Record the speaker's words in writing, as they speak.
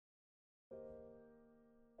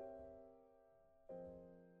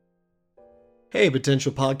Hey,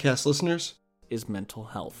 potential podcast listeners. Is mental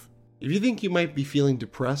health. If you think you might be feeling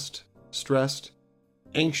depressed, stressed,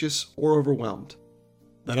 anxious, or overwhelmed,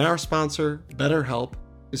 then our sponsor, BetterHelp,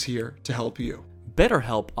 is here to help you.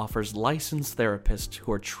 BetterHelp offers licensed therapists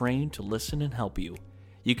who are trained to listen and help you.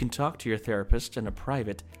 You can talk to your therapist in a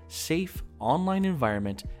private, safe, online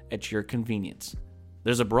environment at your convenience.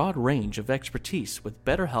 There's a broad range of expertise with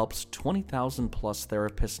BetterHelp's 20,000 plus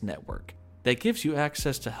therapist network that gives you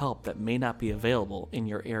access to help that may not be available in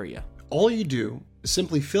your area. All you do is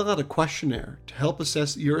simply fill out a questionnaire to help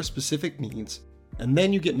assess your specific needs, and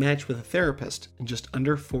then you get matched with a therapist in just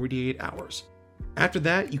under 48 hours. After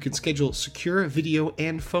that, you can schedule secure video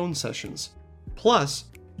and phone sessions. Plus,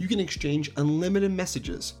 you can exchange unlimited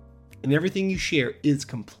messages, and everything you share is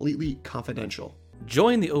completely confidential.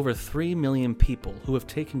 Join the over 3 million people who have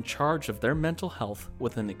taken charge of their mental health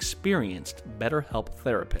with an experienced BetterHelp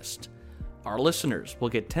therapist. Our listeners will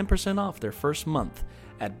get 10% off their first month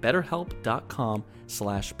at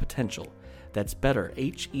betterhelp.com/potential. That's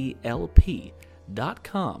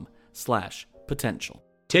betterhelp.com/potential.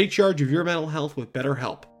 Take charge of your mental health with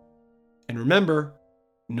BetterHelp. And remember,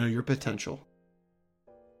 know your potential.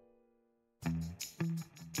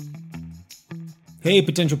 Hey,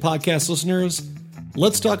 potential podcast listeners.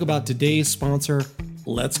 Let's talk about today's sponsor,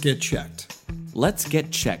 Let's Get Checked. Let's Get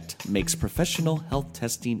Checked makes professional health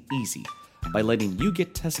testing easy by letting you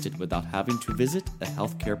get tested without having to visit a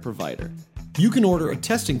healthcare provider. You can order a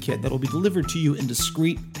testing kit that will be delivered to you in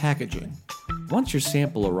discreet packaging. Once your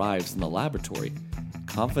sample arrives in the laboratory,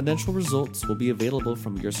 confidential results will be available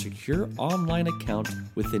from your secure online account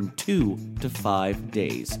within 2 to 5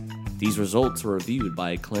 days. These results are reviewed by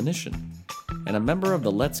a clinician, and a member of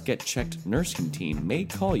the Let's Get Checked nursing team may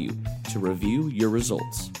call you to review your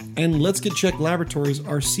results. And Let's Get Checked laboratories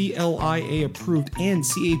are CLIA approved and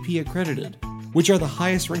CAP accredited, which are the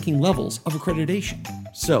highest ranking levels of accreditation.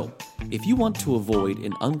 So, if you want to avoid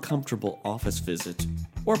an uncomfortable office visit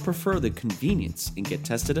or prefer the convenience and get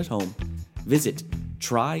tested at home, visit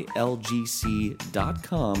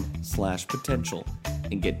trylgc.com/potential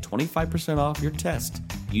and get 25% off your test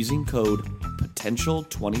using code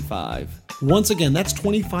POTENTIAL25. Once again, that's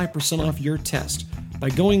 25% off your test by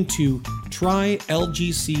going to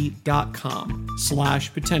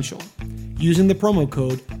trylgc.com/potential using the promo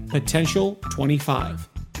code POTENTIAL25.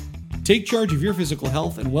 Take charge of your physical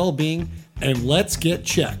health and well-being, and let's get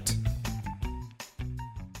checked.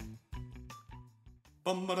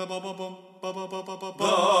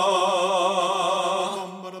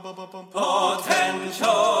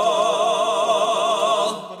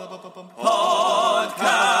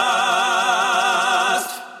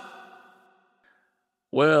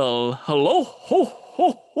 Well, hello,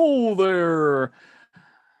 ho there.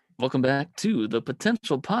 Welcome back to the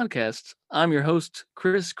Potential Podcast. I'm your host,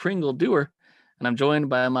 Chris Kringle Doer, and I'm joined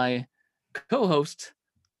by my co-host,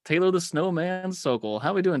 Taylor the Snowman Sokol.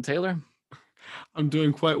 How are we doing, Taylor? I'm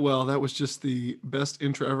doing quite well. That was just the best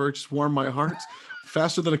intro ever. It just warmed my heart.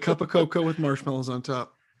 Faster than a cup of cocoa with marshmallows on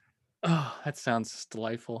top. Oh, that sounds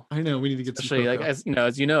delightful. I know. We need to get Especially, some cocoa.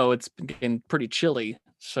 as you know, it's been getting pretty chilly,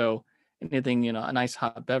 so anything, a nice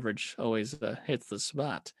hot beverage always hits the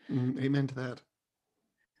spot. Amen to that.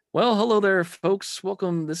 Well, hello there, folks.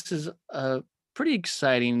 Welcome. This is a pretty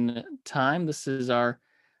exciting time. This is our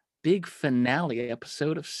big finale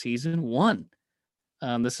episode of season 1.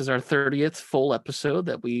 This is our 30th full episode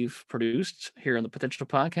that we've produced here on the Potential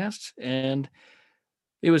Podcast, and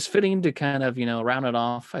it was fitting to kind of, round it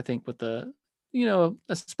off, I think, with a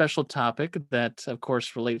special topic that, of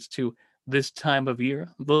course, relates to this time of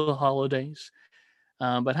year, the holidays.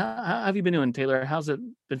 But how have you been doing, Taylor? How's it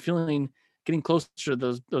been feeling getting closer to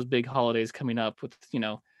those big holidays coming up with,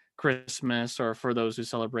 Christmas, or for those who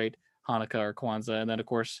celebrate Hanukkah or Kwanzaa? And then, of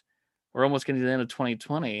course, we're almost getting to the end of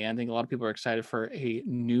 2020. I think a lot of people are excited for a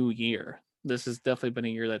new year. This has definitely been a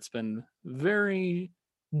year that's been very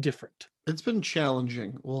different. It's been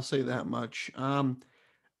challenging. We'll say that much. I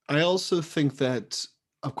also think that,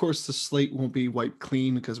 of course, the slate won't be wiped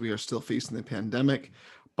clean because we are still facing the pandemic.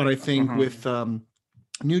 But I think with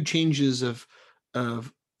new changes of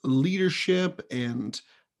leadership, and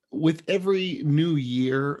with every new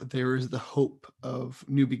year, there is the hope of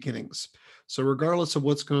new beginnings. So regardless of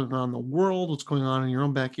what's going on in the world, what's going on in your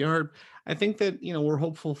own backyard, I think that, we're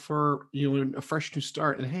hopeful for, a fresh new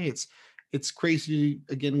start. And hey, it's crazy.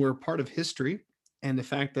 Again, we're part of history, and the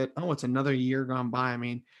fact that, it's another year gone by. I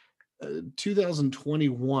mean,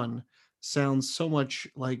 2021 sounds so much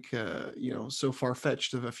like, so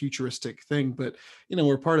far-fetched of a futuristic thing, but,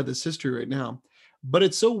 we're part of this history right now. But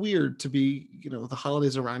it's so weird to be, the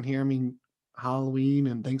holidays around here. I mean, Halloween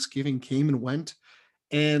and Thanksgiving came and went.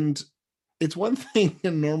 And it's one thing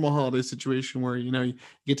in a normal holiday situation where you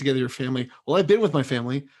get together your family. Well, I've been with my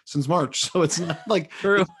family since March, so it's not like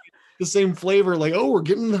True. the same flavor. Like, oh, we're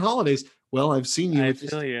getting the holidays. Well, I've seen you. I It's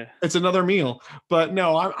just feel you. it's another meal. But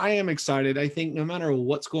no, I am excited. I think no matter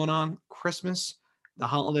what's going on, Christmas, the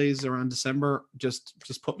holidays around December, just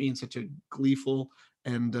put me in such a gleeful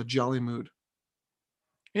and jolly mood.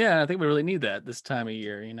 Yeah, I think we really need that this time of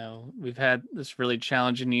year. We've had this really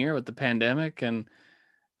challenging year with the pandemic, and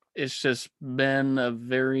it's just been a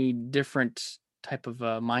very different type of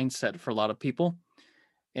mindset for a lot of people.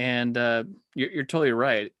 And you're totally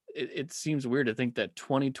right. It seems weird to think that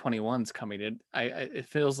 2021 is coming. It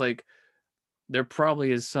feels like there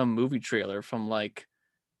probably is some movie trailer from like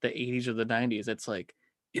the 80s or the 90s. It's like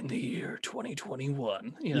in the year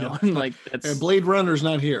 2021, Yeah, and like and that's Blade Runner's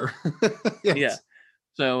not here. yeah. Yes.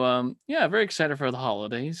 So yeah, very excited for the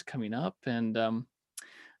holidays coming up, and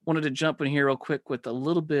wanted to jump in here real quick with a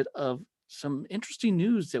little bit of some interesting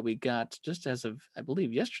news that we got just as of I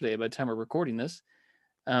believe yesterday by the time we're recording this.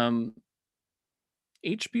 Um,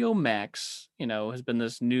 HBO Max, has been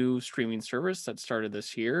this new streaming service that started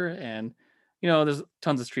this year, and there's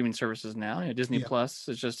tons of streaming services now. Disney Yeah. Plus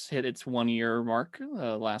has just hit its 1 year mark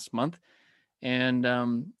last month, and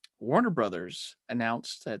Warner Brothers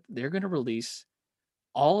announced that they're going to release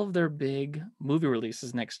all of their big movie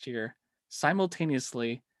releases next year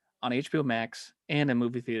simultaneously on HBO Max and in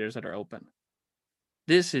movie theaters that are open.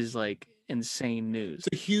 This is like insane news.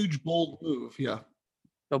 It's a huge, bold move. Yeah.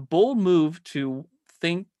 A bold move to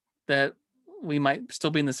think that we might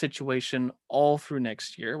still be in the situation all through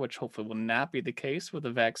next year, which hopefully will not be the case with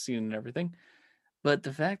the vaccine and everything. But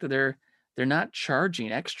the fact that they're not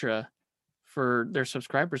charging extra for their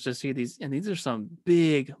subscribers to see these, and these are some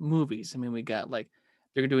big movies. I mean, we got like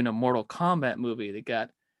they're doing a Mortal Kombat movie. They got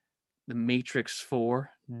The Matrix 4,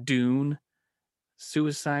 Dune,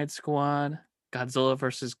 Suicide Squad, Godzilla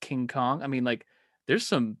versus King Kong. I mean, like, there's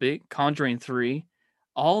some big Conjuring 3.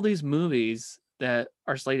 All these movies that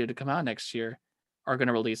are slated to come out next year are going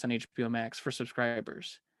to release on HBO Max for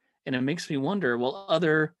subscribers. And it makes me wonder, will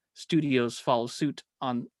other studios follow suit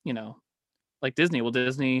on, like Disney? Will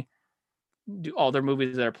Disney do all their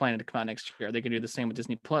movies that are planning to come out next year? They can do the same with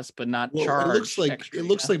Disney Plus, but not Well, it looks charge like extra, you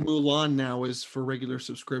know? Mulan now is for regular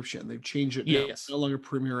subscription. They've changed it now. It's Yes. no longer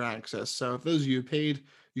Premier Access. So if those of you who paid,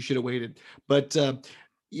 you should have waited. But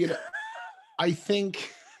you know, I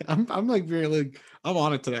think I'm like very like I'm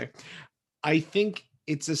on it today. I think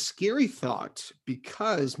it's a scary thought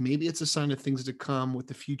because maybe it's a sign of things to come with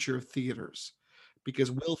the future of theaters. Because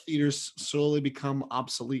will theaters slowly become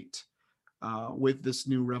obsolete with this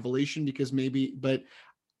new revelation? Because maybe, but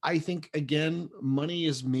I think again, money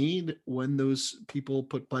is made when those people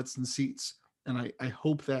put butts in seats. And I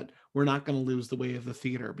hope that we're not going to lose the way of the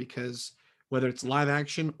theater because whether it's live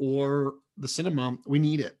action or the cinema, we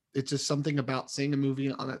need it. It's just something about seeing a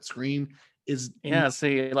movie on that screen is Yeah,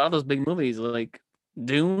 see, a lot of those big movies like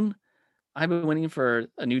Dune, I've been waiting for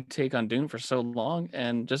a new take on Dune for so long,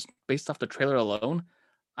 and just based off the trailer alone,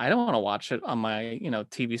 I don't want to watch it on my,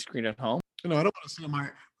 TV screen at home I don't want to sit on my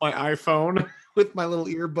iPhone with my little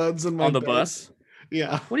earbuds in my on the bed. bus.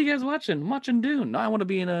 Yeah. What are you guys watching? I'm watching Dune. No, I want to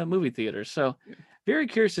be in a movie theater. So, very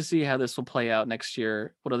curious to see how this will play out next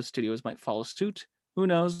year. What other studios might follow suit? Who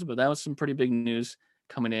knows? But that was some pretty big news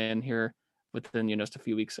coming in here within just a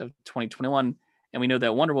few weeks of 2021. And we know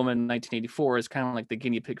that Wonder Woman 1984 is kind of like the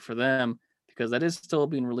guinea pig for them because that is still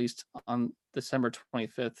being released on December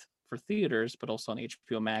 25th for theaters, but also on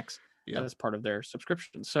HBO Max Yeah. as part of their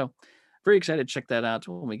subscription. So, very excited to check that out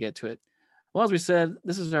when we get to it. Well, as we said,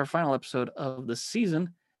 this is our final episode of the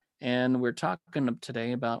season, and we're talking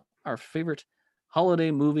today about our favorite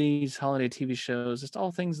holiday movies, holiday TV shows, just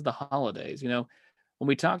all things of the holidays. When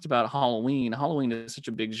we talked about Halloween is such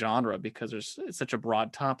a big genre because it's such a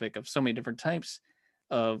broad topic of so many different types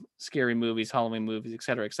of scary movies, Halloween movies, et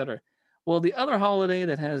cetera, et cetera. Well, the other holiday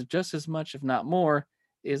that has just as much, if not more,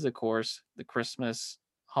 is of course the Christmas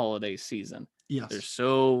holiday season. There's Yes.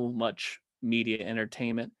 so much media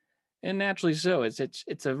entertainment, and naturally so.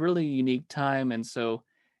 It's a really unique time, and so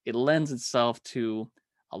it lends itself to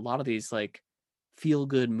a lot of these like feel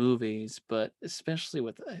good movies, but especially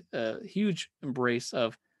with a huge embrace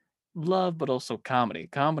of love, but also comedy.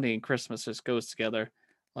 Comedy and Christmas just goes together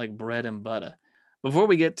like bread and butter. Before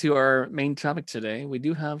we get to our main topic today, we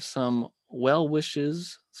do have some well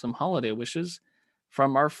wishes, some holiday wishes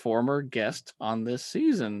from our former guest on this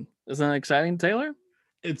season. Isn't that exciting, Taylor?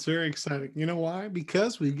 It's very exciting. You know why?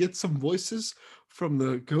 Because we get some voices from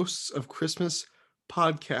the Ghosts of Christmas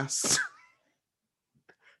podcasts.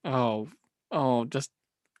 Oh, oh, just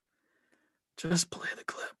play the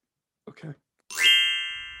clip. Okay.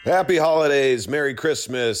 Happy holidays, Merry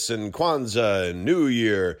Christmas, and Kwanzaa, and New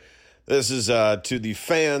Year. This is to the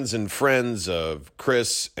fans and friends of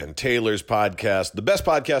Chris and Taylor's podcast, the best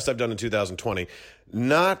podcast I've done in 2020.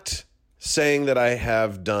 Not saying that I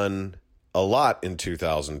have done a lot in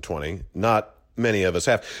 2020. Not many of us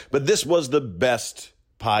have. But this was the best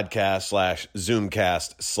podcast /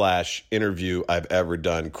 Zoomcast / interview I've ever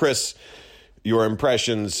done. Chris, your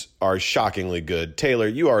impressions are shockingly good. Taylor,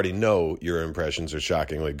 you already know your impressions are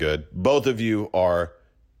shockingly good. Both of you are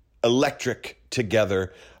electric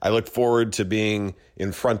together. I look forward to being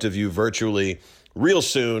in front of you virtually real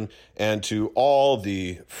soon. And to all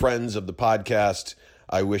the friends of the podcast,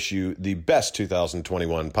 I wish you the best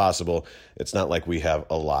 2021 possible. It's not like we have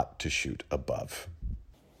a lot to shoot above.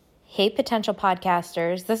 Hey, potential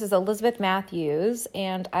podcasters. This is Elizabeth Matthews,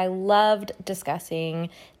 and I loved discussing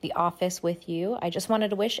The Office with you. I just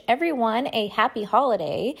wanted to wish everyone a happy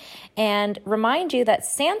holiday and remind you that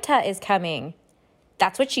Santa is coming.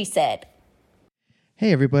 That's what she said.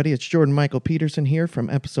 Hey, everybody. It's Jordan Michael Peterson here from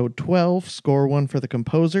episode 12, Score One for the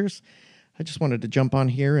Composers. I just wanted to jump on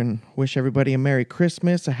here and wish everybody a Merry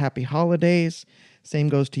Christmas, a Happy Holidays. Same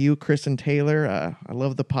goes to you, Chris and Taylor. I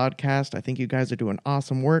love the podcast. I think you guys are doing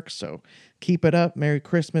awesome work, so keep it up. Merry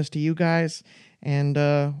Christmas to you guys. And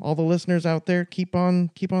all the listeners out there, keep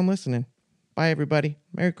on listening. Bye, everybody.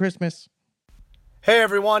 Merry Christmas. Hey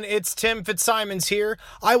everyone, it's Tim Fitzsimons here.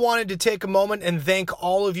 I wanted to take a moment and thank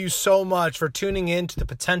all of you so much for tuning in to the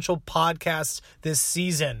potential podcasts this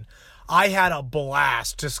season. I had a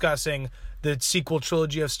blast discussing the sequel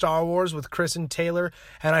trilogy of Star Wars with Chris and Taylor,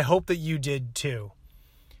 and I hope that you did too.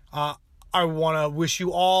 I want to wish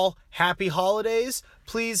you all happy holidays.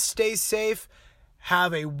 Please stay safe.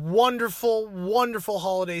 Have a wonderful, wonderful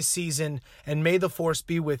holiday season, and may the Force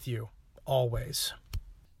be with you always.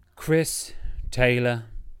 Chris, Taylor,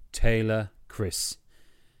 Chris.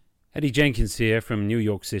 Eddie Jenkins here from New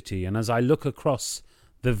York City, and as I look across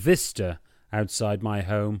the vista outside my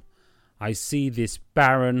home, I see this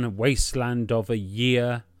barren wasteland of a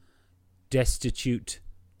year, destitute,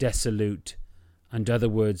 desolate, and other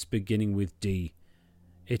words beginning with D.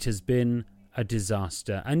 It has been a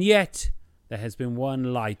disaster, and yet there has been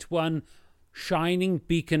one light, one shining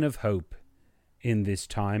beacon of hope in this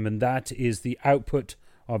time, and that is the output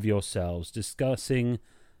of yourselves, discussing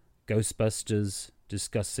Ghostbusters,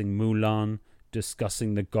 discussing Mulan,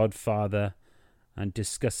 discussing The Godfather, and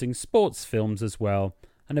discussing sports films as well,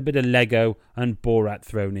 and a bit of Lego and Borat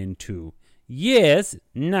thrown in too. Yes,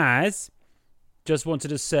 nice. Just wanted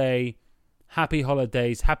to say happy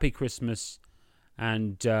holidays, happy Christmas,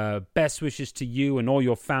 and best wishes to you and all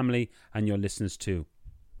your family and your listeners too.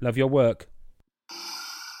 Love your work.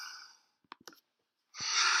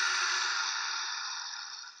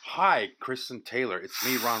 Hi, Chris and Taylor. It's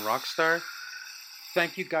me, Ron Rockstar.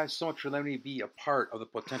 Thank you guys so much for letting me be a part of the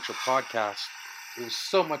potential podcast. It was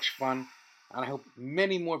so much fun, and I hope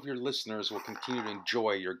many more of your listeners will continue to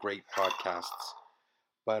enjoy your great podcasts.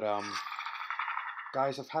 But,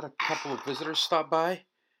 guys, I've had a couple of visitors stop by,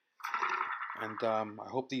 and I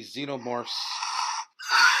hope these xenomorphs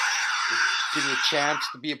give me a chance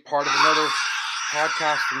to be a part of another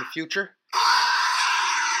podcast in the future.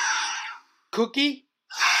 Cookie?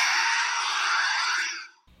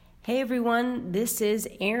 Hey everyone, this is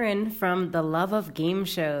Erin from The Love of Game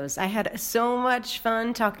Shows. I had so much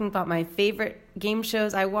fun talking about my favorite game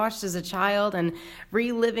shows I watched as a child and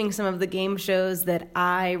reliving some of the game shows that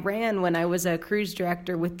I ran when I was a cruise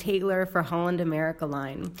director with Taylor for Holland America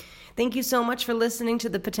Line. Thank you so much for listening to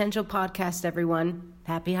the Potential Podcast, everyone.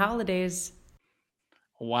 Happy holidays.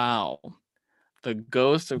 Wow. The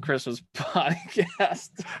Ghost of Christmas podcast.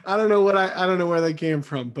 I don't know where that came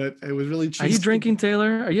from, but it was really cheesy. Are you drinking,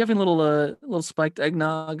 Taylor? Are you having a little spiked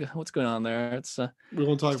eggnog? What's going on there? It's we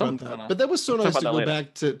won't talk about that. But that was so nice to go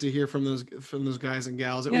back to hear from those guys and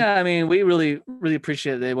gals. I mean, we really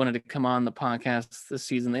appreciate it. They wanted to come on the podcast this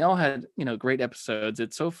season. They all had, great episodes.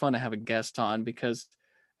 It's so fun to have a guest on because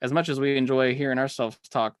as much as we enjoy hearing ourselves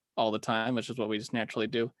talk all the time, which is what we just naturally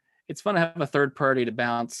do, it's fun to have a third party to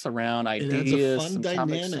bounce around ideas. It's a fun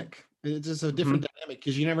dynamic. It's just a different dynamic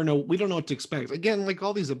because you never know. We don't know what to expect. Again, like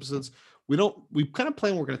all these episodes, we kind of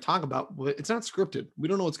plan what we're going to talk about, but it's not scripted. We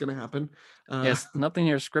don't know what's going to happen. Yes, nothing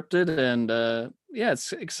here is scripted. And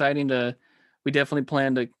it's exciting we definitely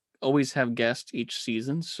plan to always have guests each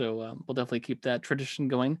season. So we'll definitely keep that tradition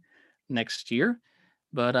going next year.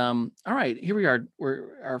 But all right, here we are.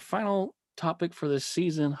 We're our final topic for this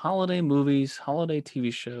season: holiday movies, holiday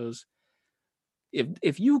TV shows.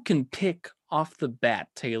 If you can pick off the bat,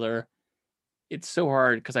 Taylor, it's so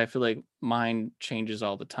hard because I feel like mine changes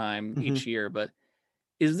all the time each year. But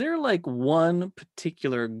is there like one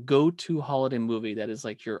particular go-to holiday movie that is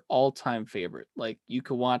like your all-time favorite? Like you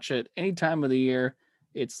could watch it any time of the year.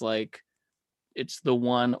 It's like it's the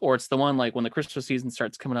one, or it's the one like when the Christmas season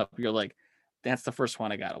starts coming up, you're like, that's the first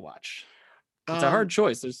one I gotta watch. It's a hard Um,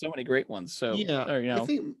 choice. There's so many great ones. So, yeah, or, I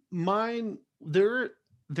think mine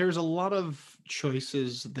there's a lot of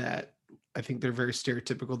choices that I think they're very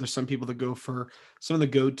stereotypical. There's some people that go for some of the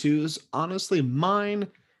go-tos. Honestly, mine,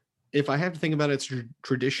 if I have to think about it, it's a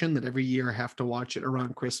tradition that every year I have to watch it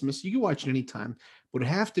around Christmas. You can watch it anytime, but it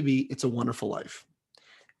have to be It's a Wonderful Life.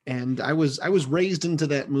 And I was raised into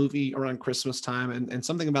that movie around Christmas time, and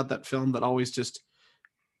something about that film that always just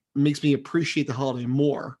makes me appreciate the holiday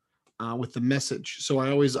more, with the message. So I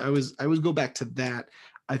always go back to that.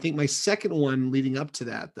 I think my second one leading up to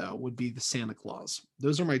that though would be the Santa Claus.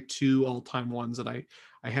 Those are my two all-time ones that I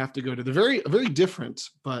have to go to. They're very different,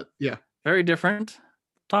 but yeah. very different.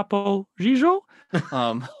 Topo Gijo.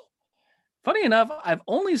 Um, Funny enough, I've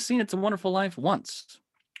only seen It's a Wonderful Life once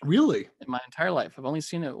Really? in my entire life. I've only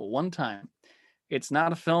seen it one time. It's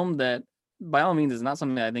not a film that, by all means, is not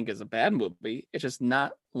something that I think is a bad movie. It's just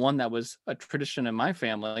not one that was a tradition in my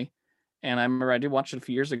family. And I remember I did watch it a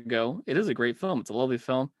few years ago. It is a great film. It's a lovely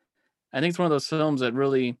film. I think it's one of those films that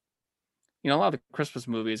really, a lot of the Christmas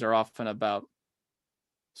movies are often about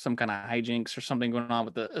some kind of hijinks or something going on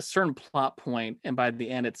with a certain plot point, and by the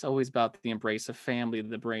end, it's always about the embrace of family,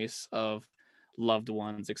 the embrace of loved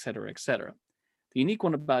ones, et cetera, et cetera. The unique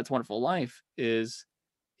one about It's a Wonderful Life is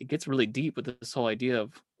it gets really deep with this whole idea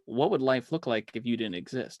of what would life look like if you didn't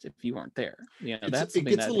exist, if you weren't there. That's It something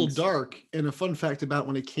gets that a I little think dark. And a fun fact about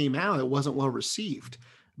when it came out, it wasn't well received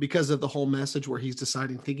because of the whole message where he's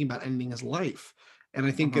deciding, thinking about ending his life. And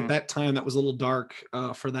I think at Mhm. that time that was a little dark,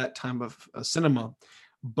 for that time of cinema.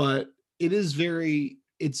 But it is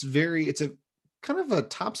it's a kind of a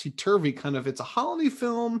topsy turvy kind of, it's a holiday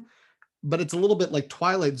film, but it's a little bit like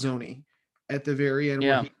Twilight Zoney at the very end, where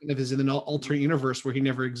Yeah. he kind of is in an alternate universe where he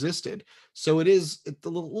never existed. So it's a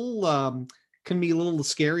little, can be a little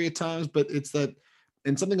scary at times, but it's that,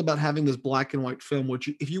 and something about having this black and white film, which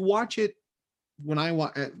if you watch it, when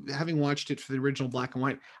having watched it for the original black and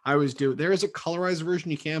white, I always do. There is a colorized version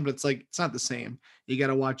you can, but it's like it's not the same. You got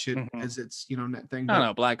to watch it Mhm. as it's net thing. I don't But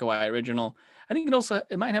know, black and white original. I think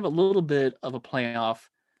it might have a little bit of a play off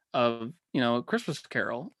of, Christmas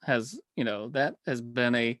Carol has, that has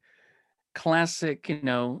been a classic,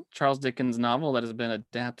 Charles Dickens novel that has been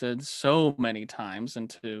adapted so many times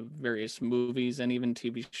into various movies and even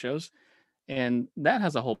TV shows. And that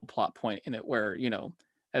has a whole plot point in it where,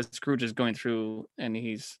 as Scrooge is going through and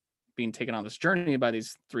he's being taken on this journey by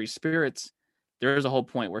these three spirits, there is a whole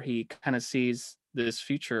point where he kind of sees this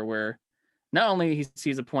future where not only he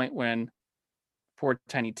sees a point when poor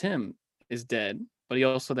Tiny Tim is dead, but he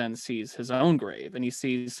also then sees his own grave and he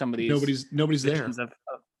sees some of these nobody's there. visions of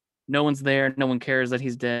no one's there, no one cares that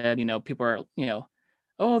he's dead. People are,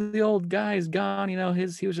 oh, the old guy's gone. He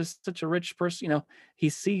was just such a rich person. He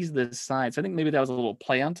sees this side. So I think maybe that was a little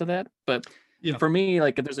play onto that. But Yeah. for me,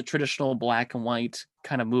 like if there's a traditional black and white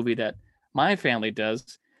kind of movie that my family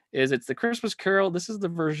does, it's the Christmas Carol. This is the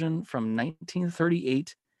version from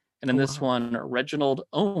 1938. And in Oh, this wow. one, Reginald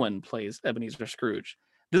Owen plays Ebenezer Scrooge.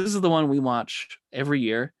 This is the one we watch every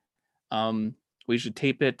year. We should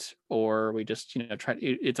tape it, or we just try.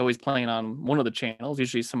 It's always playing on one of the channels,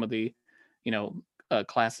 usually some of the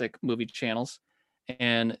classic movie channels,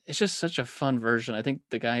 and it's just such a fun version. I think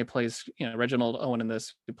the guy who plays Reginald Owen in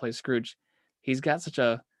this, who plays Scrooge, he's got such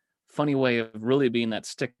a funny way of really being that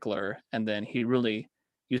stickler, and then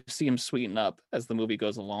you see him sweeten up as the movie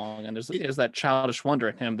goes along, and there's that childish wonder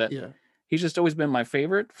in him that Yeah. he's just always been my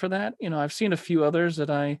favorite for that. I've seen a few others that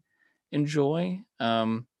I enjoy.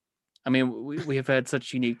 I mean, we have had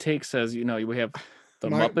such unique takes, as we have the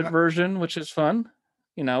Muppet version, which is fun,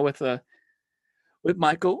 with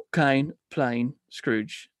Michael Caine playing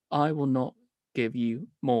Scrooge. I will not give you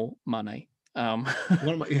more money. One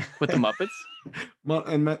of my, With the Muppets. Well,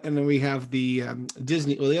 and then we have the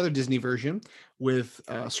Disney, the other Disney version with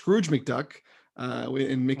Scrooge McDuck,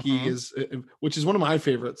 and Mickey is, which is one of my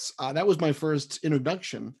favorites. That was my first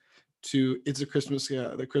introduction to It's a Christmas,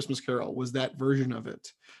 the Christmas Carol, was that version of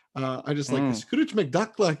it. I just like Scrooge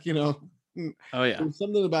McDuck, Oh yeah. there was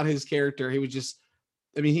something about his character. He was just,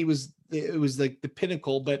 I mean, it was like the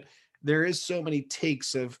pinnacle, but there is so many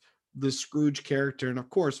takes of the Scrooge character. And of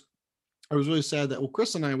course, I was really sad that,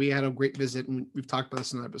 Chris and we had a great visit, and we've talked about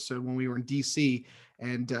this in an episode when we were in DC,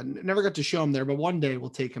 and never got to show him there, but one day we'll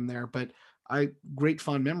take him there. But great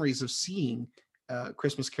fond memories of seeing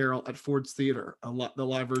Christmas Carol at Ford's Theater, the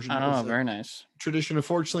live version. Oh, very nice. Tradition.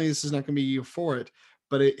 Unfortunately, this is not going to be for it,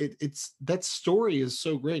 but it's that story is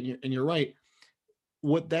so great. And you're right.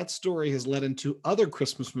 What that story has led into other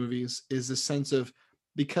Christmas movies is a sense of,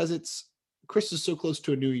 because it's Christmas so close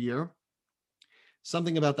to a new year,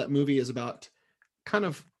 something about that movie is about kind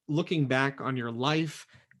of looking back on your life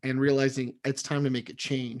and realizing it's time to make a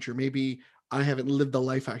change, or maybe I haven't lived the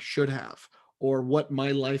life I should have, or what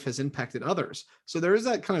my life has impacted others. So there is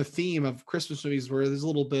that kind of theme of Christmas movies where there's a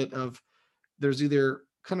little bit of, there's either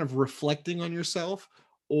kind of reflecting on yourself,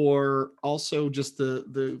 or also just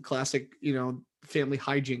the classic, family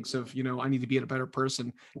hijinks of, I need to be a better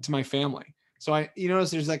person to my family. So you notice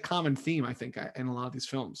there's that common theme, I think, in a lot of these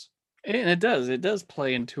films. And it does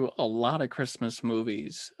play into a lot of Christmas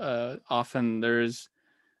movies. Often there's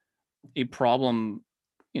a problem,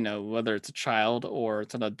 whether it's a child or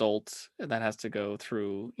it's an adult that has to go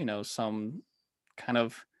through, some kind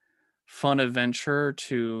of fun adventure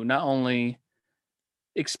to not only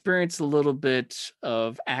experience a little bit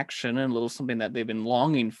of action and a little something that they've been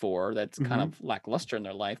longing for that's kind of lackluster in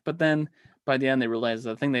their life, but then by the end they realize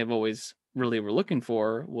the thing they've always really were looking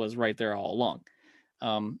for was right there all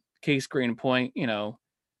along. Case Green Point,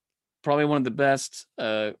 probably one of the best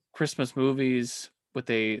Christmas movies with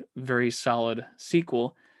a very solid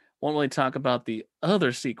sequel. Won't really talk about the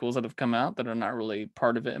other sequels that have come out that are not really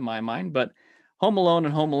part of it in my mind, but Home Alone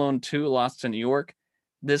and Home Alone 2 Lost in New York,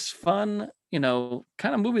 this fun, kind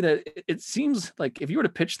of movie that it seems like if you were to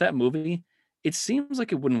pitch that movie, it seems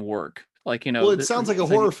like it wouldn't work. Like, well, it sounds like a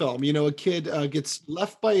horror film. A kid gets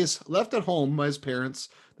left at home by his parents.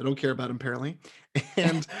 They don't care about him apparently,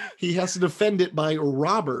 and he has to defend it by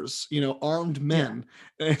robbers, armed men.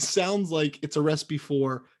 And it sounds like it's a recipe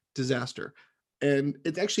for disaster. And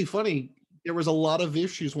it's actually funny. There was a lot of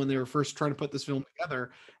issues when they were first trying to put this film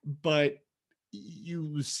together, but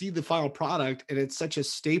you see the final product, and it's such a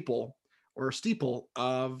staple or a steeple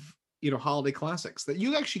of holiday classics that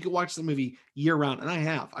you actually could watch the movie year round. And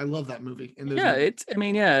I love that movie. And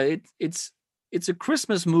it's a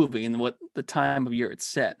Christmas movie in what the time of year it's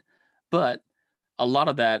set, but a lot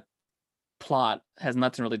of that plot has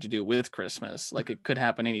nothing really to do with Christmas. Like, it could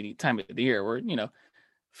happen any time of the year where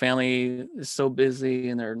family is so busy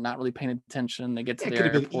and they're not really paying attention. They get to the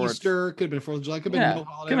airport. Could have been Easter, could have been 4th of July, could have been no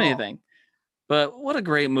holiday. Could have been anything. But what a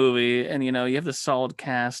great movie. And you have the solid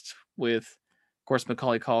cast with, of course,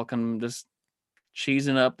 Macaulay Culkin just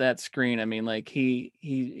cheesing up that screen. I mean, like, he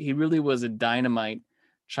really was a dynamite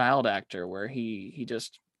child actor, where he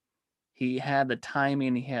had the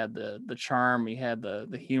timing, he had the charm, he had the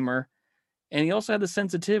humor, and he also had the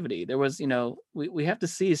sensitivity. There was, we have to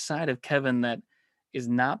see a side of Kevin that is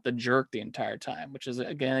not the jerk the entire time, which is,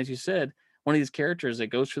 again, as you said, one of these characters that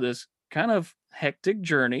goes through this kind of hectic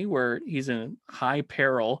journey where he's in high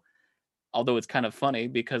peril, although it's kind of funny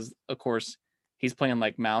because, of course, he's playing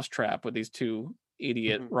like mousetrap with these two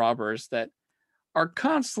idiot robbers that are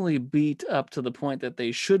constantly beat up to the point that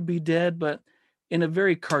they should be dead, but in a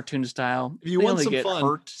very cartoon style. If you want some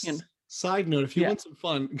fun, side note, if you want some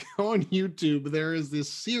fun, go on YouTube. There is this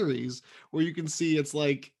series where you can see it's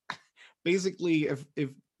like, basically, if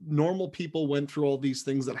normal people went through all these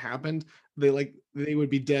things that happened, they would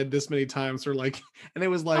be dead this many times, or like, and it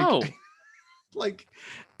was like, like,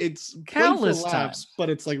 it's countless laughs, but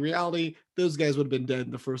it's like reality. Those guys would have been dead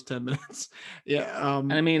in the first 10 minutes. Yeah.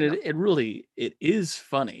 And I mean, it really is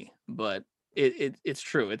funny, but it's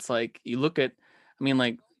true. It's like, you look at, I mean,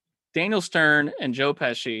 like, Daniel Stern and Joe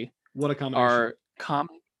Pesci, what a combination, are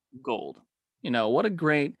comic gold. What a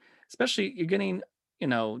great, especially you're getting,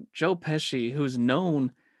 Joe Pesci, who's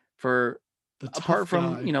known for, apart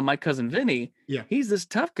from guy. My Cousin Vinny, yeah, he's this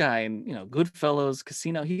tough guy, and Goodfellas,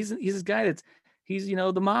 Casino. He's this guy that's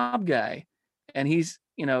the mob guy, and he's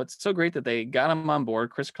it's so great that they got him on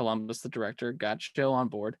board. Chris Columbus, the director, got Joe on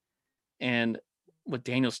board, and with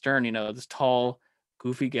Daniel Stern, this tall,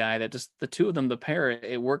 goofy guy, that just the two of them, the pair,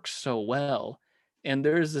 it works so well, and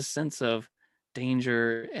there's this sense of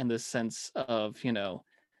danger and this sense of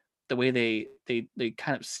the way they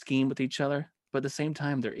kind of scheme with each other, but at the same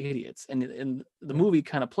time they're idiots, and the movie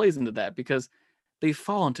kind of plays into that because they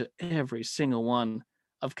fall into every single one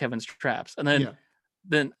of Kevin's traps, and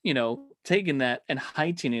then taking that and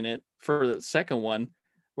heightening it for the second one,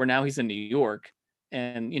 where now he's in New York,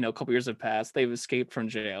 and a couple years have passed, they've escaped from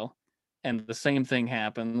jail, and the same thing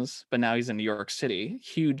happens, but now he's in New York City,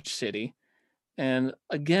 huge city, and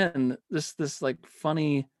again this like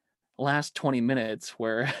funny last 20 minutes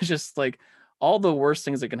where just like all the worst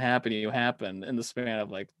things that can happen to you happen in the span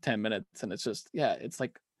of like 10 minutes, and it's just it's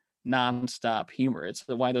like nonstop humor. It's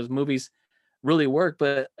why those movies really work.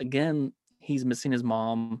 But again, he's missing his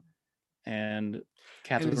mom, and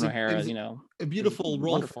Catherine O'Hara, a beautiful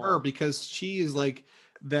role for her, because she is like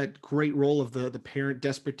that great role of the parent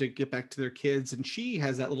desperate to get back to their kids, and she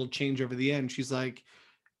has that little change over the end. She's like,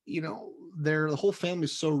 the whole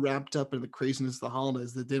family's so wrapped up in the craziness of the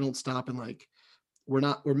holidays that they don't stop and like,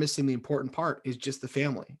 we're missing the important part is just the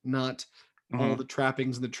family, not all the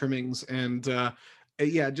trappings and the trimmings. And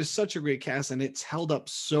yeah, just such a great cast, and it's held up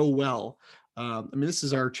so well. I mean, this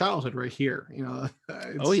is our childhood right here.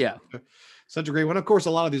 Oh yeah, such a great one. Of course,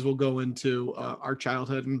 a lot of these will go into our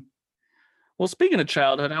childhood. And well, speaking of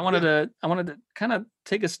childhood, I wanted to kind of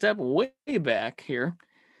take a step way back here.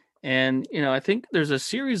 And, I think there's a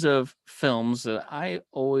series of films that I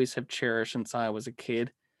always have cherished since I was a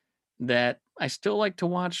kid that I still like to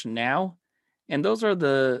watch now. And those are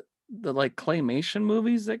the like claymation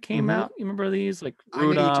movies that came out. You remember these? Like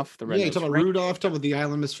Rudolph, the Red-Nosed you're talking about Reindeer. Rudolph, talking about the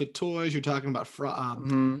Island Misfit Toys. You're talking about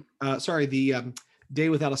the Day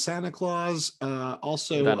Without a Santa Claus.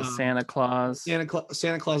 Also Without a Santa Claus.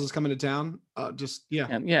 Santa Claus is coming to town.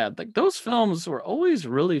 And yeah, like those films were always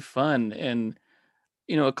really fun, and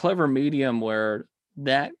a clever medium where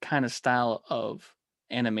that kind of style of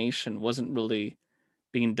animation wasn't really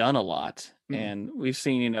being done a lot. And we've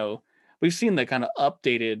seen the kind of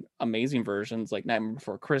updated amazing versions, like Nightmare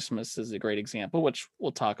Before Christmas is a great example, which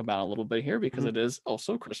we'll talk about a little bit here because it is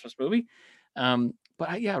also a Christmas movie.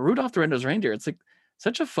 Rudolph the Red-Nosed Reindeer, it's like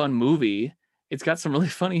such a fun movie. It's got some really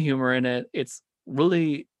funny humor in it. It's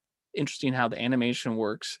really interesting how the animation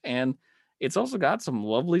works, and it's also got some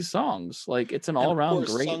lovely songs. Like it's an all-around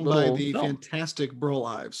great sung little by the film. fantastic Burl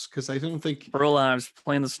Ives, because I don't think Burl Ives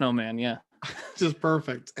playing the snowman, yeah. just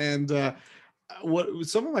perfect. And what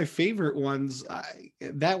some of my favorite ones,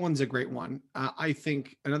 that one's a great one. I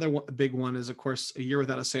think another one, big one is of course A Year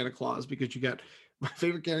Without a Santa Claus, because you got my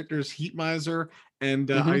favorite characters, Heat Miser and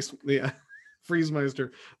Freeze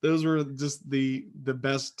Meister. Those were just the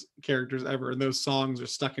best characters ever, and those songs are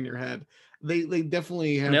stuck in your head. They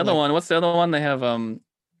definitely have. And the other one, what's the other one? They have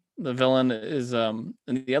the villain is and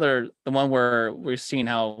the one where we're seeing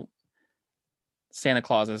how Santa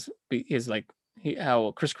Claus is like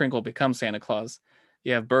how Kris Kringle becomes Santa Claus.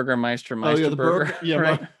 You have Burgermeister Meisterburger,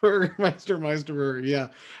 right? Burgermeister Meisterburger, yeah.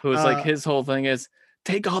 Who is like his whole thing is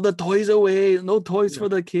take all the toys away, no toys for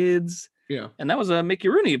the kids. Yeah, and that was Mickey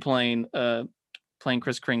Rooney playing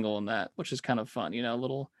Kris Kringle in that, which is kind of fun. A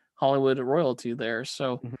little Hollywood royalty there.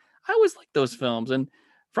 So I always like those films, and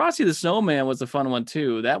Frosty the Snowman was a fun one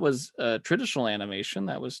too. That was traditional animation.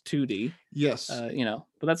 That was 2D. Yes.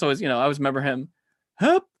 But that's always, I always remember him.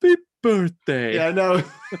 Happy birthday. Yeah, I know.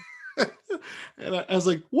 And I was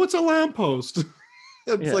like, what's a lamppost?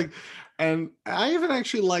 It's like, and I even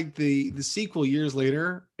actually liked the sequel years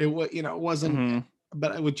later. It wasn't,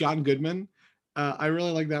 but with John Goodman, I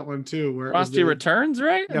really like that one too. Where Frosty Returns,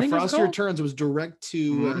 right? Yeah, Frosty Returns. It was direct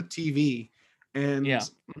to TV. And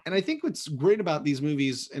I think what's great about these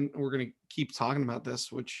movies, and we're going to keep talking about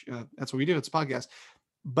this, which that's what we do. It's a podcast.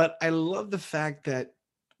 But I love the fact that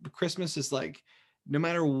Christmas is like, no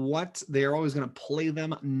matter what, they're always going to play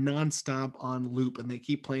them nonstop on loop, and they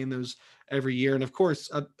keep playing those every year. And of course,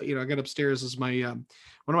 I got upstairs is my one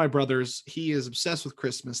of my brothers. He is obsessed with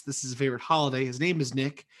Christmas. This is his favorite holiday. His name is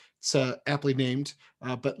Nick. It's aptly named,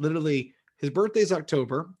 but literally his birthday is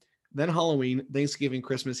October. Then Halloween, Thanksgiving,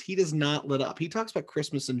 Christmas. He does not let up. He talks about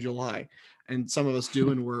Christmas in July, and some of us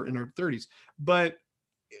do, and we're in our 30s. But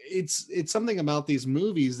it's something about these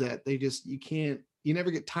movies that you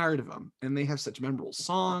never get tired of them, and they have such memorable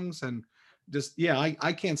songs, and just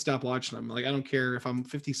I can't stop watching them. Like I don't care if I'm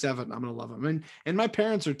 57, I'm gonna love them, and my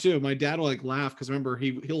parents are too. My dad will like laugh because remember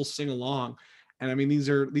he'll sing along, and I mean these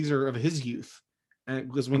are of his youth, and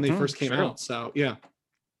because when they first came out. So yeah.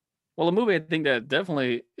 Well, a movie I think that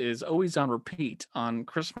definitely is always on repeat on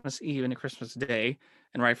Christmas Eve and Christmas Day,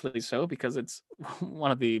 and rightfully so, because it's one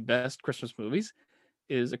of the best Christmas movies,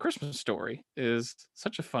 is A Christmas Story. Is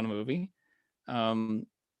such a fun movie.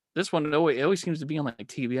 This one it always seems to be on like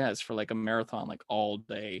TBS for like a marathon, like all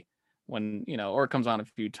day, when or it comes on a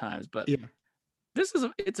few times. But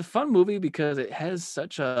it's a fun movie because it has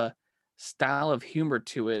such a style of humor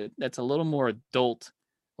to it that's a little more adult.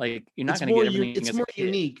 Like you're not going to get everything. It's more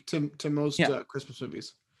unique to most Christmas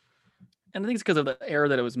movies. And I think it's because of the era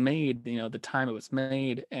that it was made, the time it was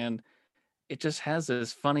made, and it just has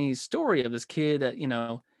this funny story of this kid that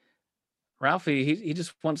Ralphie. He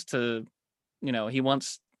just wants to, he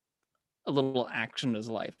wants a little action in his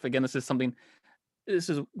life. Again, this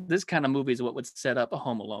kind of movie is what would set up a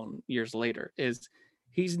Home Alone years later. Is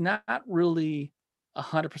he's not really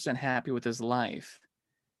 100% happy with his life.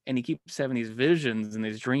 And he keeps having these visions and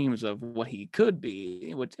these dreams of what he could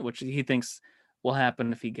be, which he thinks will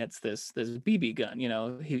happen if he gets this BB gun. You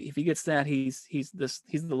know, if he gets that, he's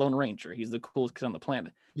the Lone Ranger. He's the coolest kid on the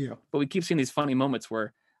planet. Yeah. But we keep seeing these funny moments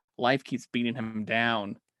where life keeps beating him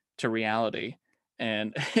down to reality,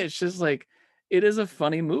 and it's just like it is a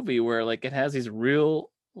funny movie where like it has these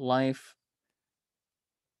real life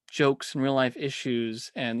jokes and real life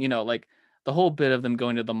issues, and you know, like the whole bit of them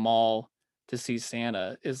going to the mall to see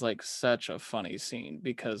Santa is like such a funny scene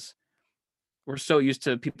because we're so used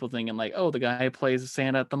to people thinking like, oh, the guy who plays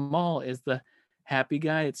Santa at the mall is the happy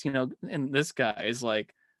guy. It's, you know, and this guy is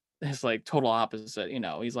like total opposite. You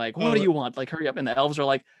know, he's like, what do you want? Like, hurry up. And the elves are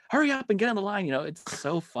like, hurry up and get on the line. You know, it's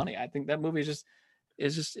so funny. I think that movie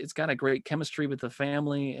it's got a great chemistry with the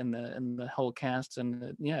family and the whole cast.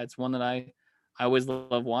 And yeah, it's one that I always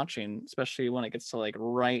love watching, especially when it gets to like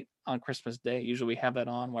right on Christmas Day. Usually we have that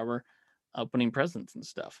on while we're opening presents and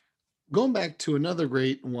stuff. Going back to another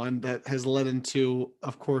great one that has led into,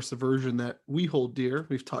 of course, the version that we hold dear.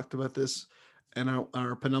 We've talked about this in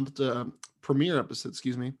our premiere episode,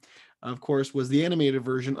 excuse me, of course, was the animated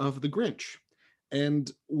version of The Grinch.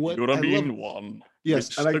 And what You're a I mean love, one.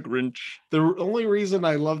 yes, and The Grinch. the only reason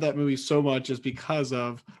I love that movie so much is because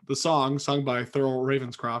of the song sung by Thurl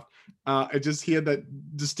Ravenscroft. He had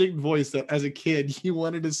that distinct voice that as a kid you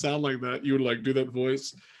wanted to sound like that. You would like do that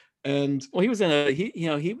voice. And well, he was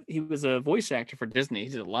he was a voice actor for Disney.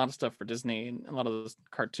 He did a lot of stuff for Disney and a lot of those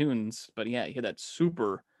cartoons. But yeah, he had that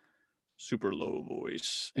super low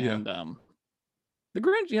voice. Yeah. And the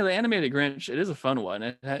Grinch, the animated Grinch, it is a fun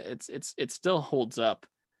one. It still holds up,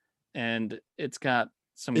 and it's got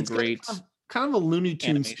some great kind of a Looney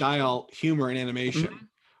Tunes style humor and animation.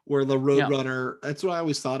 Where the Roadrunner, that's what I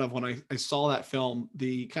always thought of when I saw that film,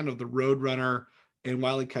 the kind of the Roadrunner and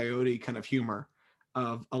Wile E. Coyote kind of humor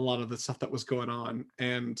of a lot of the stuff that was going on.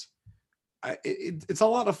 And it's a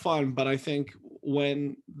lot of fun, but I think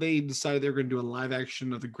when they decided they were going to do a live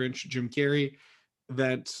action of the Grinch, Jim Carrey,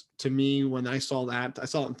 that to me, when I saw it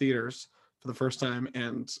in theaters for the first time,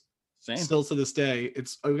 and still to this day,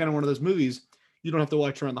 it's kind of one of those movies you don't have to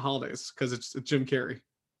watch around the holidays because it's Jim Carrey.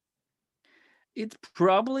 It's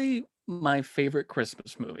probably my favorite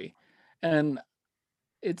Christmas movie. And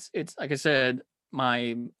it's like I said,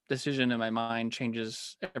 my decision in my mind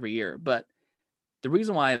changes every year. But the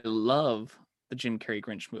reason why I love the Jim Carrey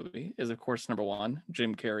Grinch movie is, of course, number one,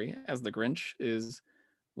 Jim Carrey as the Grinch is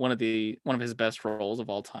one of his best roles of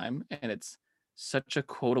all time. And it's such a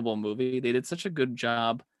quotable movie. They did such a good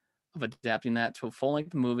job of adapting that to a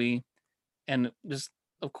full-length movie and just,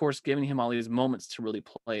 of course, giving him all these moments to really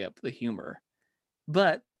play up the humor.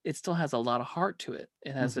 But it still has a lot of heart to it.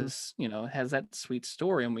 It has this, it has that sweet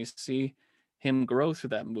story, and we see him grow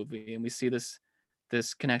through that movie, and we see this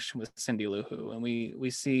connection with Cindy Lou Who, and we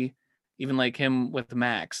see even like him with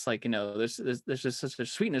Max, like, there's just such a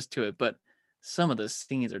sweetness to it. But some of the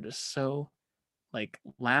scenes are just so like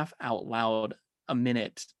laugh out loud a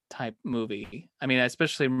minute type movie. I mean, I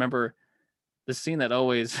especially remember the scene that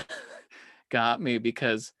always got me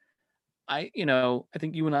because I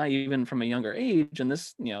think you and I, even from a younger age, and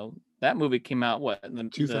this, that movie came out in the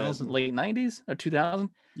 2000, late 90s or 2000.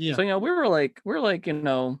 Yeah. So, we were like,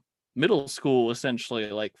 middle school,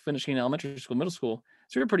 essentially, like finishing elementary school, middle school.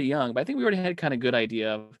 So we were pretty young, but I think we already had kind of good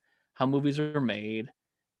idea of how movies are made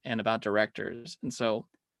and about directors. And so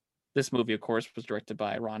this movie, of course, was directed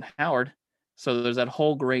by Ron Howard. So there's that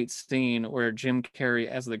whole great scene where Jim Carrey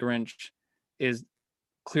as the Grinch is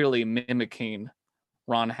clearly mimicking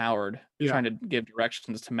Ron Howard, trying to give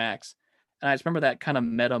directions to Max. And I just remember that kind of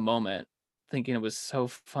meta moment, thinking it was so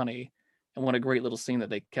funny, and what a great little scene that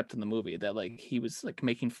they kept in the movie, that like he was like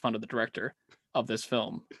making fun of the director of this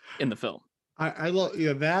film in the film. I love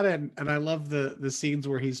that, and I love the scenes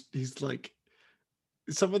where he's like,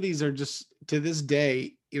 some of these are just, to this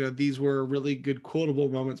day, these were really good quotable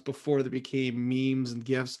moments before they became memes and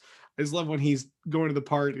gifs. I just love when he's going to the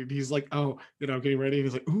party and he's like, oh, getting ready. And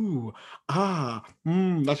he's like, ooh,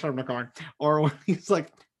 that's what I'm not going. Or when he's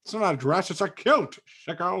like, it's not a dress, it's a kilt,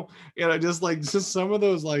 sicko. Just some of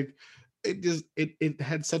those, like, it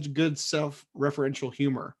had such good self-referential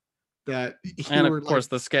humor that and of course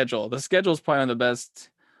the schedule is probably one of the best.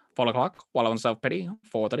 4 o'clock, while on self-pity,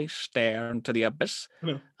 4:30, stare into the abyss.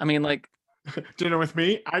 I mean, like, dinner with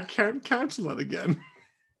me, I can't cancel it again.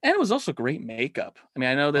 And it was also great makeup. I mean,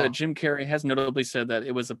 I know that Jim Carrey has notably said that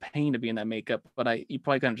it was a pain to be in that makeup, but you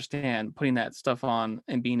probably can understand putting that stuff on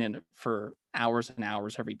and being in it for hours and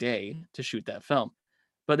hours every day to shoot that film.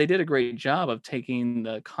 But they did a great job of taking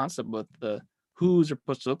the concept with the who's are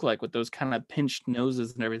supposed to look like, with those kind of pinched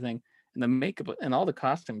noses and everything, and the makeup and all the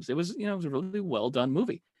costumes. It was, it was a really well done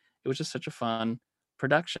movie. It was just such a fun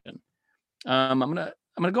production. I'm gonna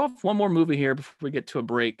I'm going to go off one more movie here before we get to a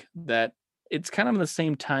break that it's kind of in the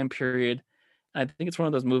same time period. I think it's one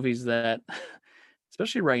of those movies that,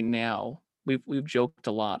 especially right now, we've joked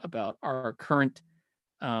a lot about our current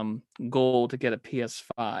goal to get a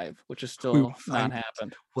PS5, which is We will still find not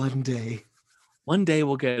happened. one day. One day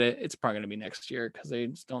we'll get it. It's probably going to be next year because they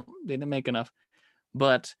didn't make enough.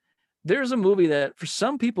 But there's a movie that for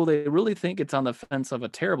some people they really think it's on the fence of a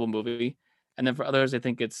terrible movie, and then for others they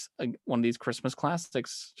think it's one of these Christmas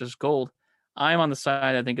classics, just gold. I'm on the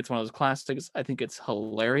side. I think it's one of those classics. I think it's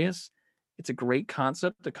hilarious. It's a great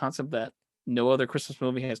concept, a concept that no other Christmas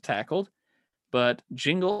movie has tackled. But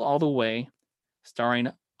Jingle All the Way,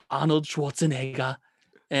 starring Arnold Schwarzenegger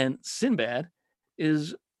and Sinbad,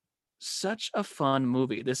 is such a fun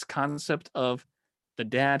movie. This concept of the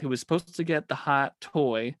dad who was supposed to get the hot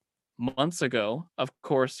toy months ago. Of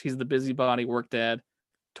course, he's the busybody work dad,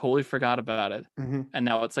 totally forgot about it. Mm-hmm. And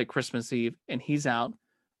now it's like Christmas Eve, and he's out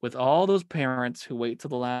with all those parents who wait till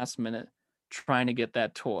the last minute trying to get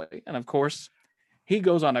that toy. And of course, he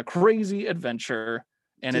goes on a crazy adventure,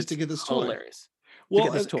 and Just it's to get this hilarious. toy. To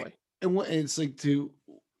get this toy. And it's like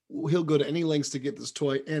he'll go to any lengths to get this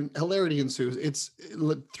toy, and hilarity ensues. It's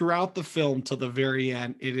throughout the film till the very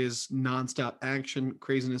end. It is nonstop action,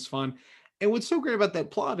 craziness, fun. And what's so great about that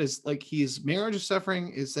plot is like his marriage is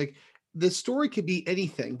suffering. It's like the story could be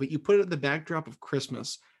anything, but you put it at the backdrop of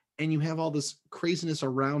Christmas, and you have all this craziness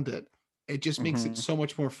around it. It just makes it so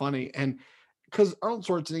much more funny. And because Arnold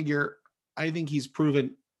Schwarzenegger, I think he's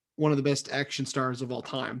proven one of the best action stars of all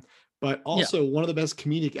time, but also one of the best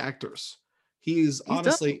comedic actors. He's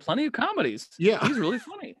honestly done plenty of comedies. Yeah. He's really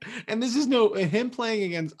funny. And this is him playing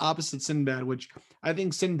against opposite Sinbad, which I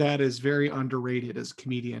think Sinbad is very underrated as a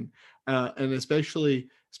comedian. And especially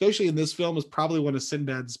in this film is probably one of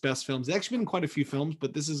Sinbad's best films. He's actually been in quite a few films,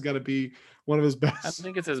 but this has got to be one of his best. I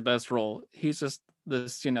think it's his best role. He's just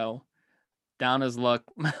this, down his luck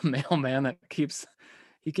mailman that keeps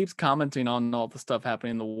commenting on all the stuff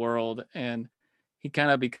happening in the world, and he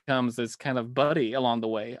kind of becomes this kind of buddy along the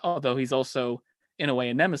way, although he's also in a way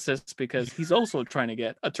a nemesis because he's also trying to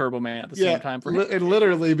get a Turbo Man at the same time for him. It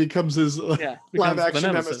literally becomes his live action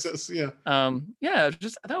nemesis.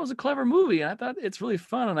 That was a clever movie, and I thought it's really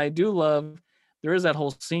fun. And I do love there is that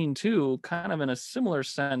whole scene too, kind of in a similar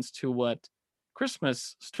sense to what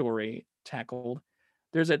Christmas Story tackled.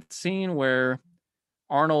 There's that scene where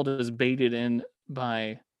Arnold is baited in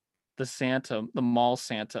by the mall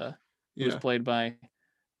Santa, who was played by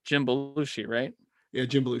Jim Belushi, right? Yeah,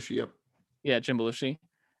 Jim Belushi, yep. Yeah, Jim Belushi.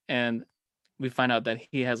 And we find out that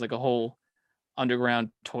he has like a whole underground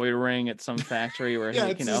toy ring at some factory where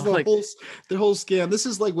the whole scam. This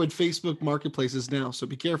is like what Facebook Marketplace is now, so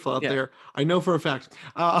be careful out there. I know for a fact.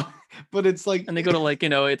 But it's like, and they go to like,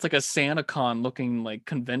 it's like a SantaCon looking like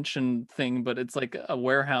convention thing, but it's like a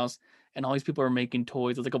warehouse and all these people are making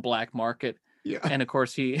toys. It's like a black market. Yeah. And of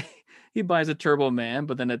course he buys a Turbo Man,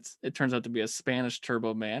 but then it turns out to be a Spanish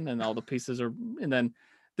Turbo Man, and all the pieces are, and then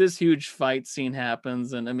this huge fight scene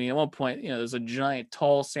happens. And I mean, at one point, there's a giant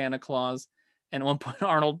tall Santa Claus, and at one point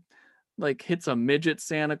Arnold like hits a midget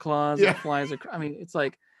Santa Claus that flies across. I mean,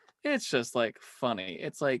 it's just like funny.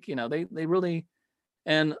 It's like, they really,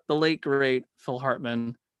 and the late great Phil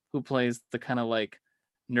Hartman, who plays the kind of like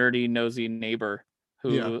nerdy, nosy neighbor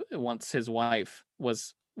who once his wife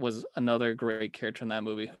was another great character in that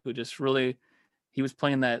movie, who just really, he was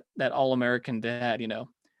playing that all-American dad,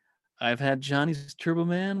 I've had Johnny's Turbo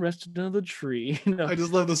Man rested under the tree. I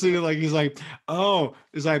just love the scene like he's like, oh,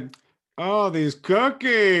 these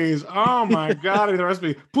cookies. Oh my God. And the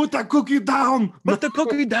recipe, put that cookie down. Put the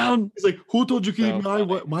cookie down. He's like, who told you to eat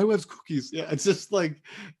my wife's cookies? Yeah. It's just like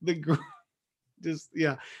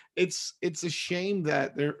it's a shame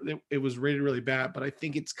that it was rated really bad, but I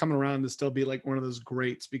think it's coming around to still be like one of those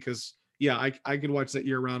greats because I could watch that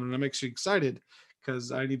year round, and I'm actually excited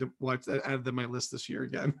because I need to watch that, add to my list this year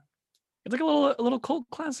again. It's like a little cult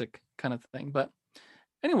classic kind of thing. But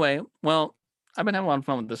anyway, well, I've been having a lot of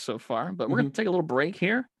fun with this so far, but we're going to take a little break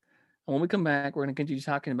here. And when we come back, we're going to continue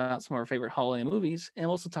talking about some of our favorite holiday movies and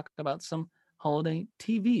also talk about some holiday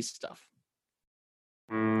TV stuff.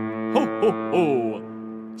 Ho, ho,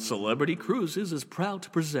 ho! Celebrity Cruises is proud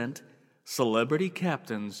to present Celebrity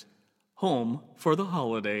Captains, Home for the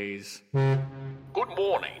Holidays. Good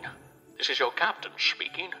morning. This is your captain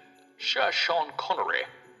speaking, Sir Sean Connery,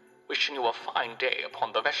 wishing you a fine day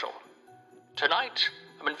upon the vessel. Tonight,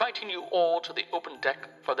 I'm inviting you all to the open deck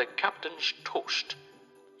for the captain's toast.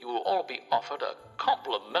 You will all be offered a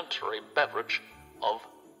complimentary beverage of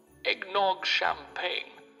eggnog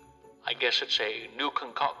champagne. I guess it's a new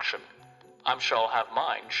concoction. I'm sure I'll have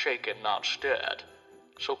mine shaken, not stirred.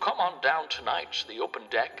 So come on down tonight to the open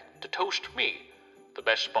deck to toast me, the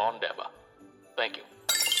best Bond ever. Thank you.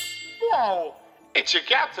 Whoa! It's your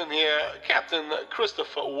captain here, Captain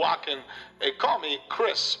Christopher Walken. Call me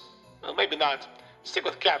Chris. Maybe not. Stick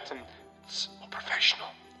with Captain. It's more professional.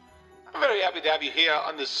 I'm very happy to have you here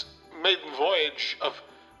on this maiden voyage of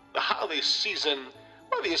the holiday season.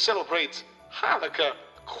 Whether you celebrate Hanukkah,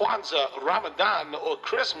 Kwanzaa, Ramadan, or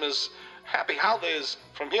Christmas, happy holidays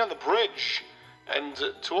from here on the bridge. And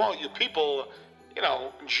to all you people,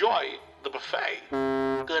 enjoy the buffet.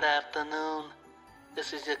 Good afternoon.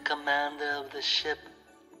 This is the commander of the ship,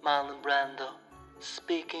 Marlon Brando,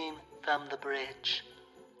 speaking from the bridge.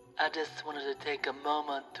 I just wanted to take a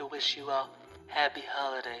moment to wish you all happy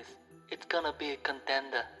holidays. It's gonna be a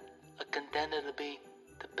contender to be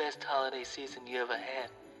the best holiday season you ever had.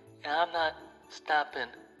 And I'm not stopping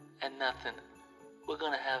at nothing. We're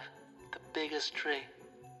gonna have the biggest tree,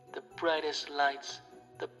 the brightest lights,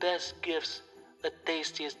 the best gifts, the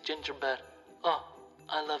tastiest gingerbread. Oh,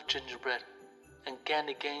 I love gingerbread. And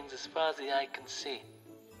candy canes as far as the eye can see.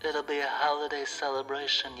 It'll be a holiday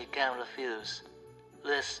celebration you can't refuse.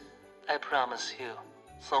 This, I promise you.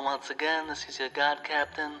 So once again, this is your God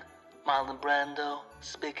Captain, Marlon Brando,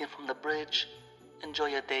 speaking from the bridge. Enjoy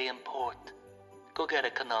your day in port. Go get a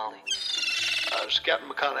cannoli. It's Captain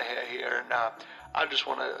McConaughey here, and I just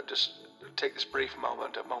want to take this brief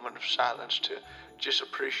moment, a moment of silence to just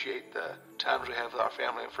appreciate the times we have with our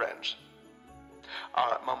family and friends.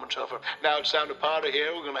 All right, moment's over. Now it's time to party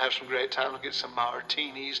here. We're going to have some great time. We'll get some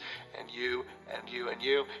martinis, and you.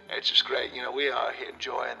 It's just great. We are here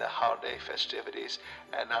enjoying the holiday festivities,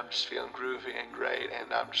 and I'm just feeling groovy and great,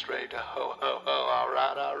 and I'm just ready to ho, ho, ho. All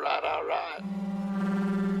right.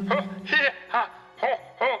 Ho, ho,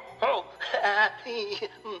 ho, ho.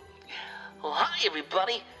 Well, hi,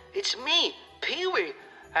 everybody. It's me, Pee-wee,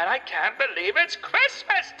 and I can't believe it's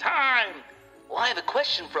Christmas time. Well, I have a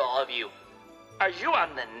question for all of you. Are you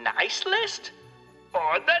on the nice list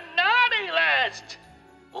or the naughty list?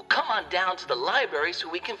 Well, come on down to the library so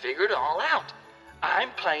we can figure it all out.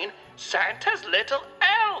 I'm playing Santa's Little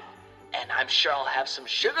Elf, and I'm sure I'll have some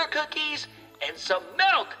sugar cookies and some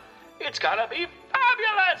milk. It's gonna be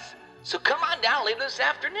fabulous. So come on down later this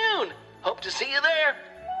afternoon. Hope to see you there.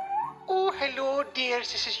 Oh, hello,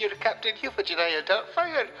 dears. This is your Captain Hugh for Jediah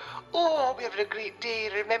Darkfire. Oh, we're having a great day.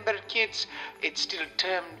 Remember, kids, it's still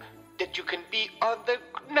term that you can be on the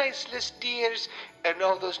nice list, dears, and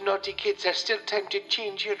all those naughty kids are still time to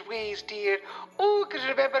change your ways, dear. Oh, because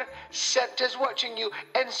remember, Santa's watching you,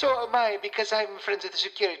 and so am I, because I'm friends of the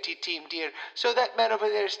security team, dear. So that man over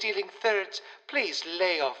there stealing thirds, please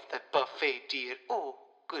lay off that buffet, dear. Oh,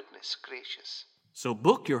 goodness gracious. So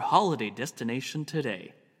book your holiday destination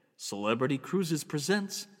today. Celebrity Cruises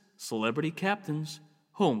presents Celebrity Captains,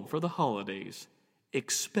 Home for the Holidays.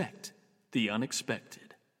 Expect the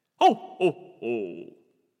unexpected. Ho, ho, ho.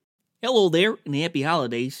 Hello there, and happy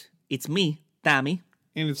holidays. It's me, Tommy.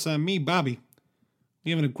 And it's me, Bobby.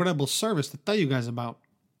 We have an incredible service to tell you guys about.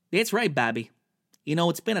 That's right, Bobby.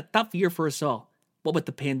 It's been a tough year for us all. What with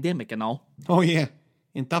the pandemic and all. Oh, yeah.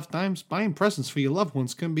 In tough times, buying presents for your loved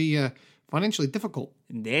ones can be financially difficult.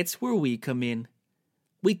 And that's where we come in.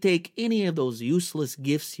 We take any of those useless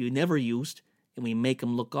gifts you never used, and we make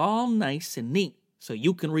them look all nice and neat so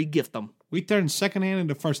you can re-gift them. We turn secondhand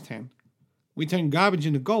into firsthand. We turn garbage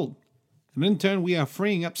into gold. And in turn, we are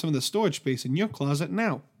freeing up some of the storage space in your closet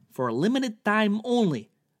now. For a limited time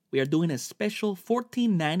only, we are doing a special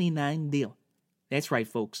 $14.99 deal. That's right,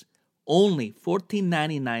 folks. Only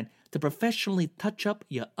 $14.99 to professionally touch up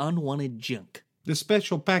your unwanted junk. This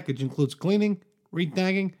special package includes cleaning,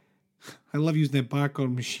 re-tagging. I love using that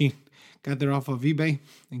barcode machine. Got that off of eBay.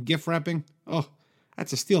 And gift wrapping. Oh,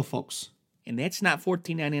 that's a steal, folks. And that's not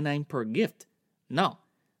 $14.99 per gift. No.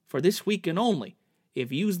 For this weekend only,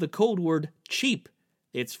 if you use the code word CHEAP,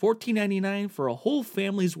 it's $14.99 for a whole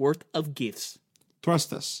family's worth of gifts.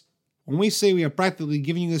 Trust us. When we say we are practically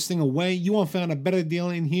giving you this thing away, you won't find a better deal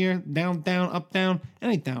in here, downtown, uptown,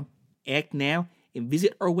 any town. Act now and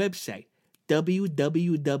visit our website,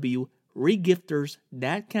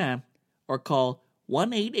 www.regifters.com, or call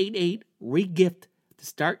 1-888-REGIFT to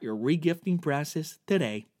start your regifting process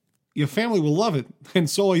today. Your family will love it, and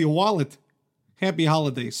so will your wallet. Happy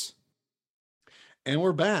holidays. And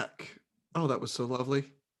we're back. Oh, that was so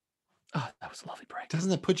lovely. Oh, that was a lovely break.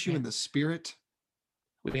 Doesn't that put you in the spirit?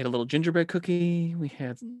 We had a little gingerbread cookie. We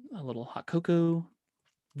had a little hot cocoa.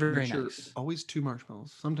 Very nice. Always 2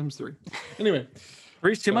 marshmallows, sometimes 3. Anyway.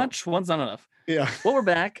 3's too much, 1's not enough. Yeah. Well, we're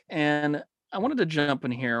back, and I wanted to jump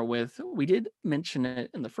in here we did mention it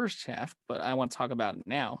in the first half, but I want to talk about it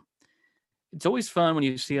now. It's always fun when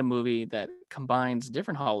you see a movie that combines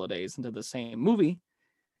different holidays into the same movie,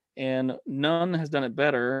 and none has done it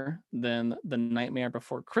better than The Nightmare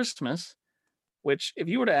Before Christmas. Which, if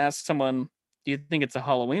you were to ask someone, do you think it's a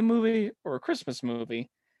Halloween movie or a Christmas movie?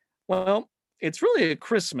 Well, it's really a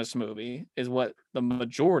Christmas movie, is what the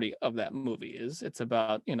majority of that movie is. It's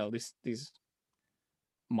about, these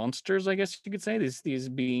monsters, I guess you could say, these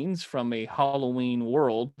beings from a Halloween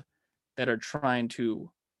world that are trying to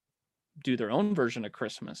do their own version of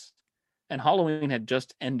Christmas. And Halloween had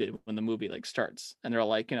just ended when the movie starts, and they're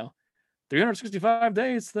like, 365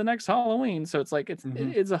 days to the next Halloween. So it's like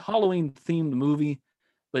it's a Halloween themed movie,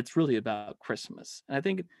 but it's really about Christmas. And I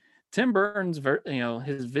think Tim Burton's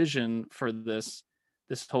his vision for this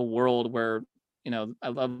whole world where, I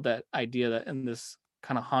love that idea that in this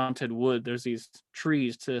kind of haunted wood, there's these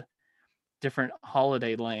trees to different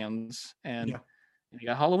holiday lands. And you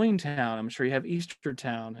got Halloween Town. I'm sure you have Easter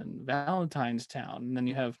Town and Valentine's Town, and then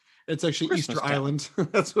you have it's actually Christmas Easter Town. Island.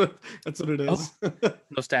 That's what it is.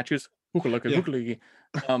 No statues. But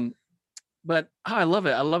I love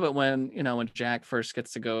it. I love it when when Jack first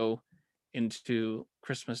gets to go into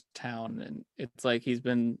Christmas Town, and it's like he's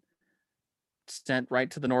been sent right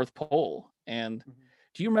to the North Pole. And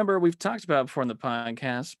do you remember, we've talked about it before in the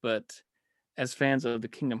podcast, but as fans of the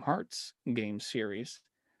Kingdom Hearts game series,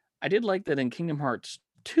 I did like that in Kingdom Hearts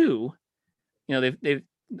 2, they've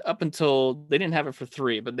up until they didn't have it for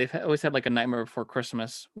 3, but they've always had like a Nightmare Before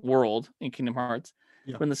Christmas world in Kingdom Hearts.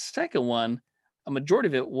 Yeah. But in the second one, a majority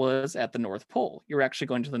of it was at the North Pole. You're actually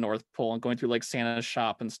going to the North Pole and going through like Santa's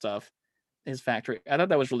shop and stuff, his factory. I thought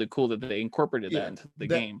that was really cool that they incorporated that into the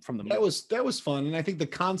game from the movie. That was fun. And I think the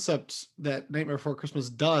concept that Nightmare Before Christmas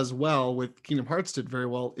does well, with Kingdom Hearts did very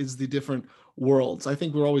well, is the different worlds. I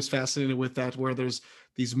think we're always fascinated with that, where there's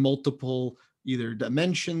these multiple either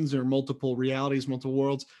dimensions or multiple realities, multiple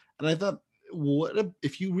worlds. And I thought,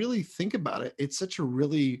 if you really think about it, it's such a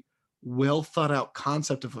really well thought out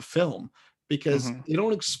concept of a film, because they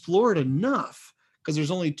don't explore it enough, because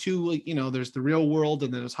there's only two, there's the real world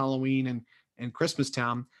and then there's Halloween and Christmas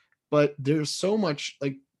Town, but there's so much,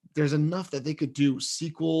 there's enough that they could do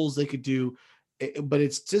sequels, they could do, but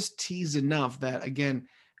it's just teased enough that, again,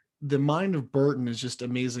 the mind of Burton is just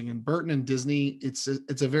amazing. And Burton and Disney, it's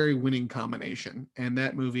a very winning combination. And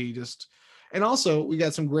that movie and also we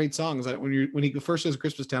got some great songs. When he first says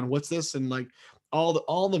Christmas Town, what's this? And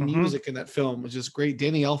all the music in that film was just great.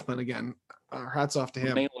 Danny Elfman, again, hats off to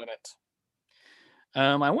him. Nailing it.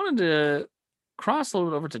 I wanted to cross a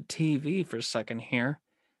little bit over to TV for a second here.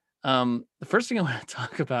 The first thing I want to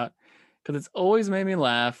talk about, because it's always made me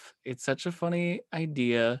laugh, it's such a funny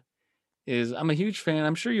idea, is I'm a huge fan,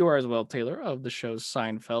 I'm sure you are as well, Taylor, of the show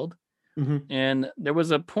Seinfeld. And there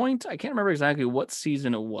was a point, I can't remember exactly what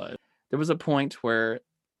season it was. There was a point where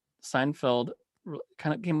Seinfeld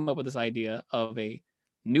kind of came up with this idea of a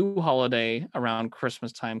new holiday around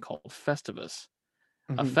Christmas time called Festivus.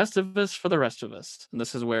 A Festivus for the rest of us. And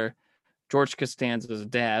this is where George Costanza's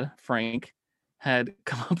dad, Frank, had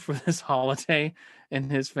come up for this holiday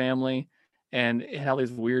in his family. And it had all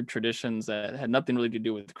these weird traditions that had nothing really to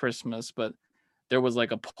do with Christmas, but there was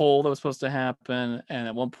like a poll that was supposed to happen. And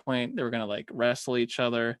at one point they were going to wrestle each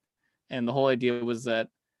other. And the whole idea was that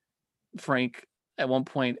Frank at one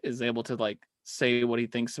point is able to say what he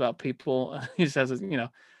thinks about people. He says,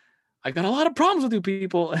 I got a lot of problems with you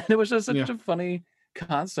people. And it was just such a funny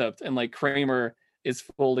concept. And Kramer is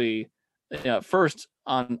fully first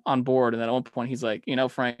on board. And then at one point he's like,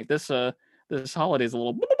 Frank, this holiday is a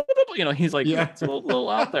little, he's like, it's a little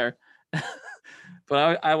out there.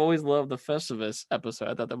 But I've always loved the Festivus episode.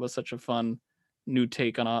 I thought that was such a fun new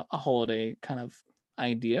take on a holiday kind of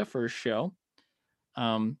idea for a show.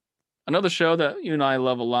 Another show that you and I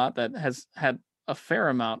love a lot that has had a fair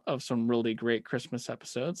amount of some really great Christmas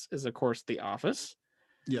episodes is, of course, The Office.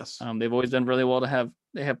 Yes. They've always done really well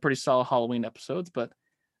they have pretty solid Halloween episodes, but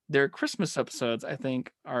their Christmas episodes, I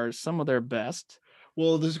think, are some of their best.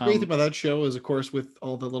 Well, there's a great thing about that show is, of course, with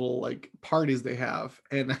all the little parties they have,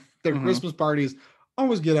 and their Christmas parties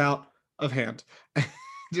always get out of hand.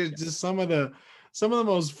 just some of the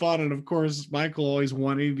most fun. And of course, Michael always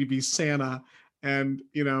wanting to be Santa, and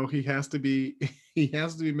he has to be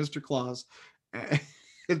Mr. Claus.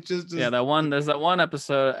 It just there's that one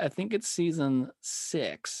episode, I think it's season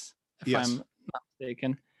 6, if I'm not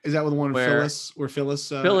mistaken. Is that the one where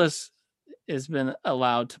Phyllis has been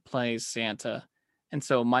allowed to play Santa, and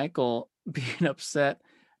so Michael, being upset,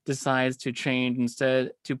 decides to change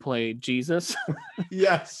instead to play Jesus.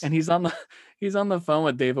 Yes. And he's on the phone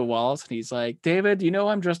with David Wallace, and he's like, David, who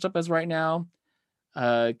I'm dressed up as right now?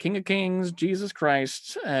 King of Kings, Jesus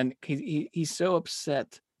Christ. And he's so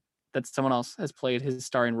upset that someone else has played his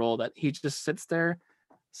starring role, that he just sits there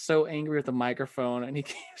so angry with the microphone, and he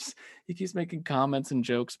keeps making comments and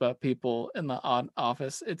jokes about people in the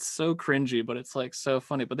office. It's so cringy, but it's like so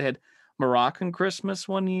funny. But they had Moroccan Christmas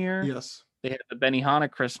one year. Yes. They had the Benihana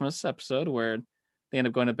Christmas episode where they end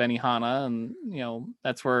up going to Benihana, and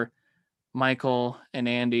that's where Michael and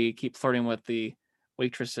Andy keep flirting with the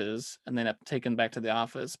waitresses, and then up taken back to the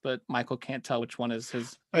office. But Michael can't tell which one is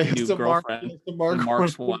his new girlfriend.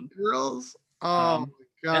 Mark's one. Girls. Oh Um,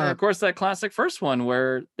 my And god. of course, that classic first one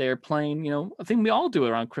where they're playing, I think we all do it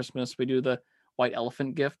around Christmas. We do the white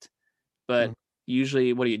elephant gift, but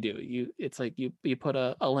usually, what do? It's like you put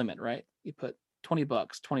a limit, right? You put $20,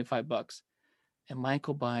 $25, and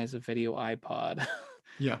Michael buys a video iPod,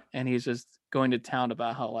 Yeah. and he's just going to town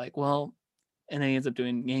about how and then he ends up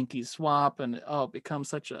doing Yankee Swap, and it becomes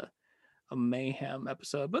such a mayhem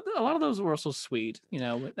episode. But a lot of those were also sweet.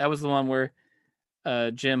 That was the one where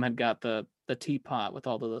Jim had got the teapot with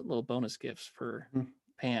all the little bonus gifts for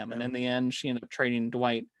Pam, and in the end, she ended up trading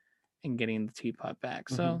Dwight and getting the teapot back.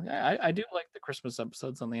 So I do like the Christmas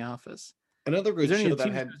episodes on The Office. Another great Is there any show that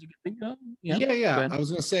TV had. shows you can think of? Yeah, Go ahead. I was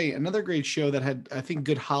gonna say another great show that had, I think,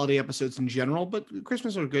 good holiday episodes in general, but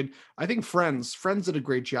Christmas was good. I think Friends. Friends did a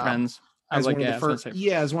great job. Friends. As one of the I was gonna first, say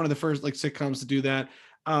as one of the first sitcoms to do that.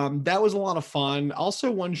 That was a lot of fun. Also,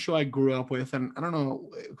 one show I grew up with, and I don't know,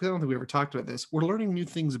 I don't think we ever talked about this. We're learning new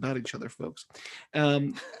things about each other, folks.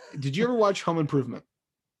 Did you ever watch Home Improvement?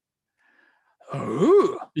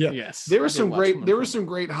 Oh, Yeah. yes. There I were did some watch great Home there were Improvement. some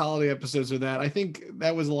great holiday episodes of that. I think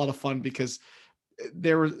that was a lot of fun because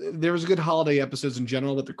there was good holiday episodes in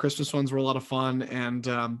general, but the Christmas ones were a lot of fun. And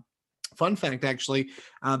fun fact, actually,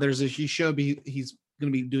 there's a show he's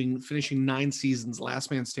going to be finishing 9 seasons.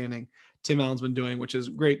 Last Man Standing. Tim Allen's been doing, which is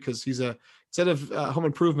great because he's instead of Home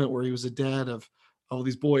Improvement, where he was a dad of all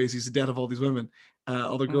these boys, he's a dad of all these women,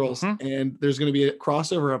 all the girls. And there's going to be a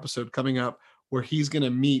crossover episode coming up where he's going to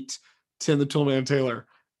meet Tim the Toolman Taylor,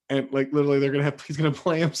 and literally he's going to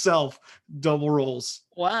play himself double roles.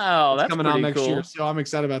 Wow, It's that's coming out pretty next cool. year, so I'm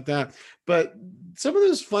excited about that. But some of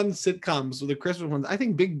those fun sitcoms, the Christmas ones, I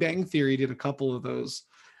think Big Bang Theory did a couple of those.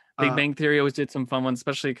 Big Bang Theory always did some fun ones,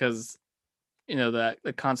 especially because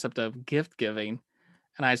the concept of gift giving.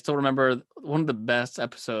 And I still remember one of the best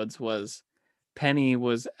episodes was Penny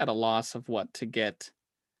was at a loss of what to get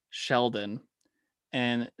Sheldon,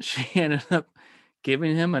 and she ended up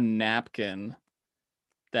giving him a napkin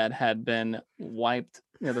that had been wiped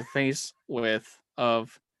the face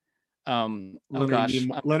of Leonard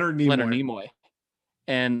Nimoy.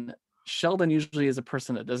 And Sheldon usually is a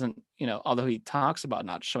person that doesn't, although he talks about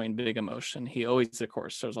not showing big emotion, he always, of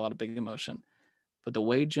course, shows a lot of big emotion. But the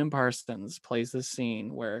way Jim Parsons plays this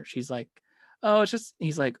scene where she's like, oh,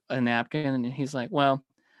 he's like, a napkin. And he's like, well,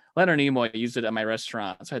 Leonard Nimoy used it at my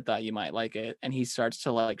restaurant, so I thought you might like it. And he starts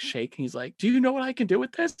to shake. And he's like, do you know what I can do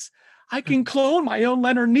with this? I can clone my own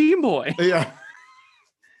Leonard Nimoy. Yeah.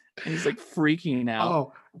 And he's like freaking out.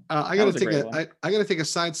 Oh, I That gotta was a take great a one. I gotta take a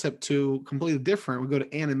sidestep to completely different. We go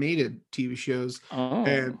to animated TV shows,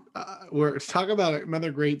 and we're talking about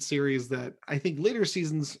another great series that I think later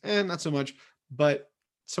seasons, not so much, but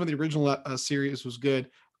some of the original series was good.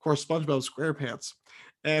 Of course, SpongeBob SquarePants,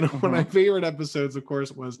 and one of my favorite episodes, of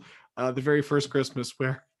course, was the very first Christmas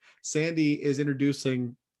where Sandy is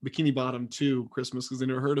introducing Bikini Bottom to Christmas because they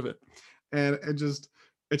never heard of it, and it's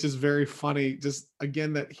just very funny. Just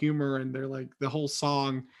again, that humor, and they're like the whole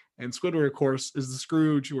song. And Squidward, of course, is the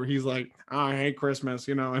Scrooge where he's like, oh, I hate Christmas,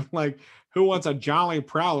 and like, who wants a jolly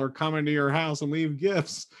prowler come into your house and leave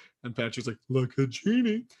gifts? And Patrick's like, like a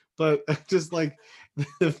genie. But just like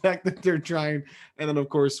the fact that they're trying, and then of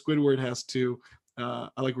course Squidward has to.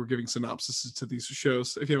 We're giving synopsises to these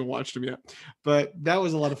shows if you haven't watched them yet, but that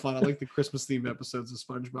was a lot of fun. I like the Christmas themed episodes of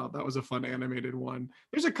SpongeBob. That was a fun animated one.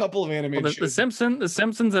 There's a couple of animated The shows.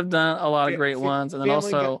 Simpsons have done a lot of great ones, and then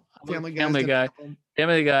also Family Family Guy.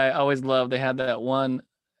 Family Guy, I always loved. They had that one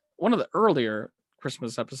of the earlier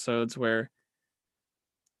Christmas episodes where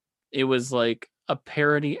it was like a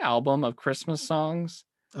parody album of Christmas songs.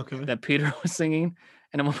 Okay. That Peter was singing,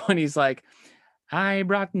 and at one point he's like, I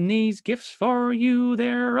brought these gifts for you.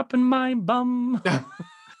 They're up in my bum.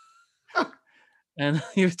 And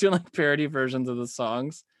he was doing like parody versions of the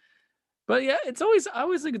songs. But yeah, I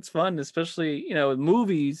always think it's fun, especially, with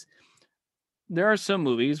movies. There are some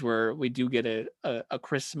movies where we do get a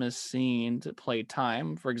Christmas scene to play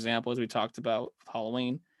time. For example, as we talked about with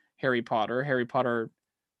Halloween, Harry Potter. Harry Potter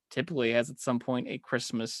typically has at some point a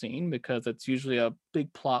Christmas scene because it's usually a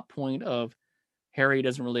big plot point of Harry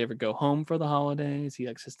doesn't really ever go home for the holidays. He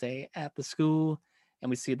likes to stay at the school, and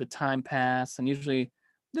we see the time pass. And usually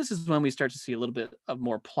this is when we start to see a little bit of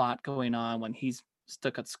more plot going on when he's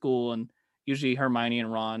stuck at school, and usually Hermione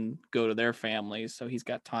and Ron go to their families, so he's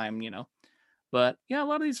got time, But yeah, a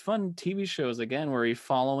lot of these fun TV shows again where you're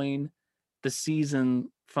following the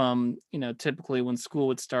season from, typically when school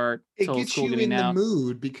would start It till gets school you getting in the out.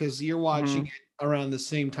 mood because you're watching Mhm. it around the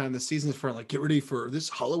same time the season's for, like, get ready for this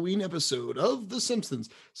Halloween episode of The Simpsons.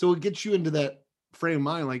 So it gets you into that frame of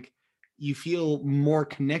mind, like you feel more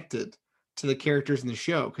connected to the characters in the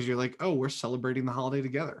show because you're like, oh, we're celebrating the holiday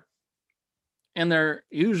together. And they're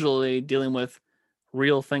usually dealing with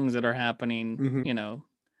real things that are happening, Mhm.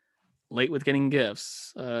 late with getting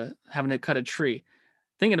gifts, having to cut a tree.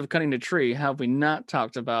 Thinking of cutting a tree, have we not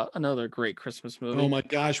talked about another great Christmas movie? Oh my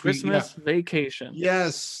gosh, Christmas Vacation.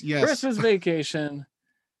 Yes. Christmas Vacation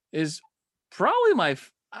is probably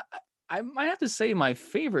I might have to say my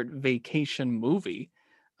favorite vacation movie.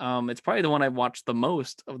 It's probably the one I've watched the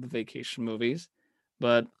most of the vacation movies,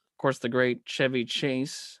 but of course the great Chevy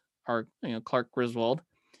Chase, or Clark Griswold,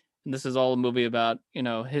 and this is all a movie about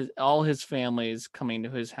all his family's coming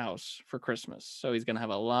to his house for Christmas, so he's gonna have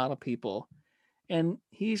a lot of people, and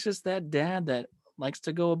he's just that dad that likes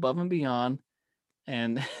to go above and beyond,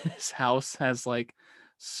 and his house has like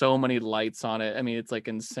so many lights on it. I mean, it's like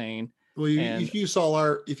insane. Well, And if you saw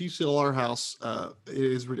our house, it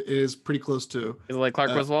is pretty close to. is it like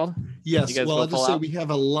Clark Griswold? Yes. You guys Well, go I'll just full say out? we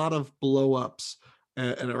have a lot of blow ups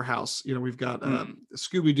at our house. We've got Mm.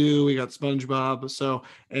 Scooby Doo, we got SpongeBob. So,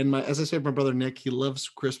 and as I said, my brother Nick, he loves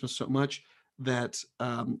Christmas so much that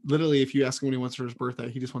literally, if you ask him what he wants for his birthday,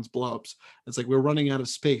 he just wants blow ups. It's like we're running out of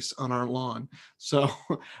space on our lawn. So,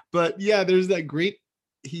 but yeah, there's that great.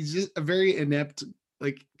 He's just a very inept,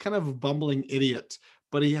 like kind of a bumbling idiot,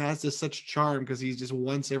 but he has this such charm because he just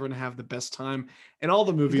wants everyone to have the best time. And all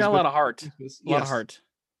the movies, He's got a but lot of heart. Christmas, A lot of yes, heart.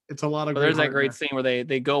 it's a lot of But great there's that heart in great there. scene where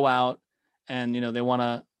they go out and they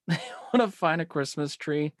wanna they wanna find a Christmas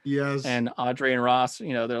tree. Yes. And Audrey and Ross,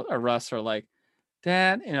 Russ are like,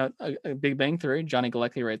 Dad, a Big Bang Theory, Johnny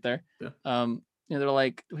Galecki right there. Yeah. They're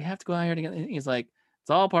like, do we have to go out here together? And he's like, it's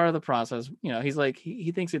all part of the process. He's like,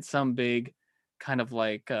 he thinks it's some big kind of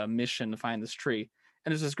like mission to find this tree.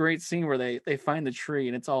 And there's this great scene where they find the tree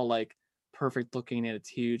and it's all like perfect looking and it's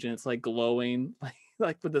huge and it's like glowing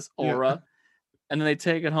like with this Yeah. aura. And then they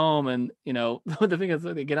take it home and the thing is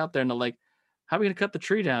they get out there and they're like, how are we gonna cut the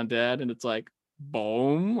tree down, Dad? And it's like,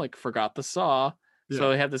 boom, like forgot the saw. So Yeah.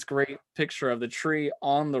 they have this great picture of the tree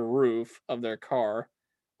on the roof of their car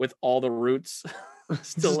with all the roots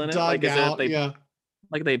still Just in it, dug like as if out, they yeah.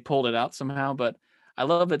 like they pulled it out somehow. But I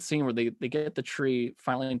love that scene where they get the tree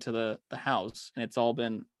finally into the house and it's all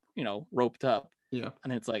been roped up. Yeah.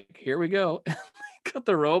 And it's like, here we go. They cut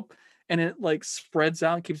the rope and it like spreads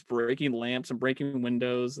out and keeps breaking lamps and breaking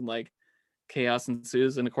windows and like chaos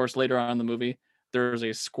ensues. And of course, later on in the movie, there's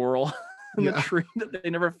a squirrel in the Yeah. tree that they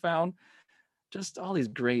never found. Just all these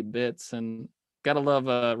great bits, and gotta love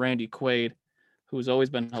Randy Quaid, who's always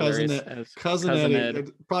been hilarious as Cousin Eddie,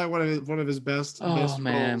 probably one of his best. Oh best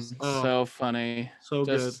man, roles. Oh, so funny. so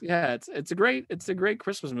Just good. yeah, it's a great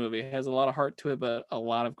Christmas movie. It has a lot of heart to it, but a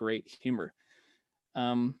lot of great humor.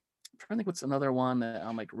 I'm trying to think what's another one that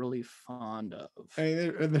I'm like really fond of.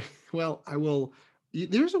 Well, I will.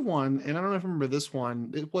 There's a one, and I don't know if I remember this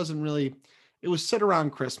one. It wasn't really. It was set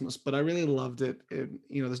around Christmas, but I really loved it. And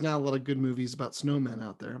there's not a lot of good movies about snowmen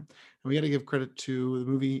out there, and we got to give credit to the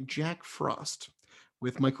movie Jack Frost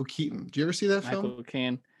with Michael Keaton. Did you ever see that film? Michael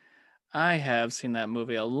Caine. I have seen that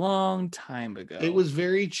movie a long time ago. It was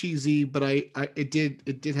very cheesy, but it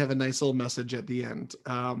did have a nice little message at the end.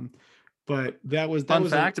 But that was Fun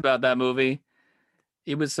fact about that movie.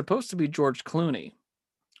 It was supposed to be George Clooney.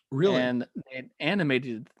 Really? And they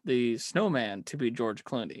animated the snowman to be George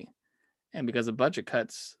Clooney. And because of budget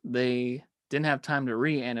cuts, they didn't have time to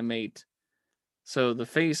reanimate. So the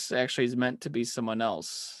face actually is meant to be someone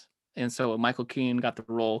else. And so when Michael Keane got the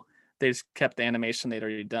role, they just kept the animation they'd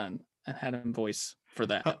already done and had him voice for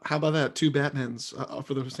that. How about that? Two Batmans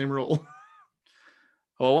for the same role.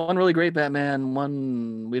 Well, one really great Batman,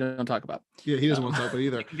 one we don't talk about. Yeah, he doesn't want to talk about it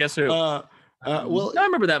either. Guess who? Well, No, I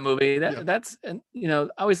remember that movie. That's and I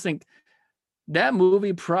always think that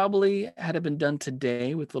movie probably had it been done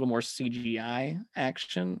today with a little more CGI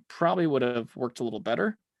action, probably would have worked a little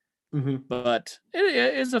better. Mhm. But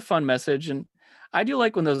it is a fun message, and I do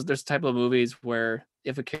like when there's type of movies where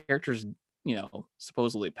if a character's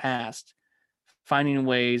supposedly passed, finding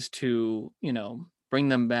ways to bring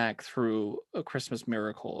them back through a Christmas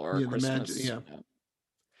miracle or Yeah, the Christmas. magic, yeah.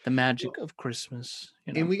 The magic of Christmas.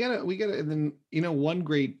 And we gotta, and then one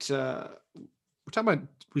great. We're talking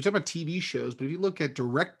about TV shows, but if you look at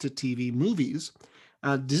direct to TV movies,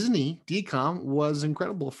 Disney, DCOM, was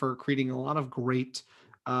incredible for creating a lot of great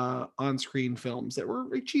on-screen films that were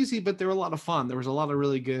very cheesy, but they were a lot of fun. There was a lot of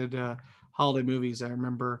really good holiday movies. I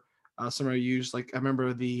remember some I used, like I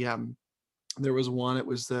remember there was one. It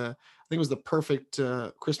was I think it was the Perfect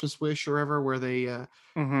Christmas Wish or whatever, where they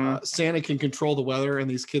Santa can control the weather, and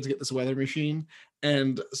these kids get this weather machine,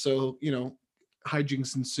 and so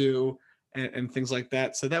hijinks ensue and things like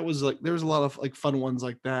that. So that was like there was a lot of like fun ones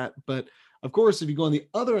like that. But of course, if you go on the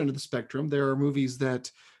other end of the spectrum, there are movies that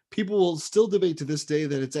people will still debate to this day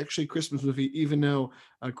that it's actually a Christmas movie, even though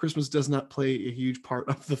Christmas does not play a huge part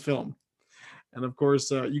of the film. And of course,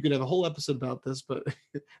 you could have a whole episode about this, but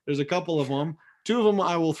there's a couple of them. Two of them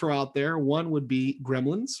I will throw out there. One would be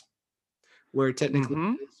Gremlins, where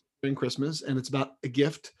technically it's during Christmas and it's about a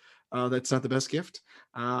gift that's not the best gift,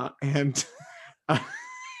 and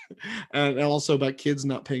and also about kids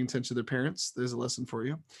not paying attention to their parents. There's a lesson for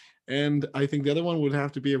you. And I think the other one would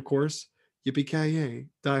have to be, of course, Yippee-ki-yay,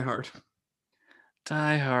 Die Hard.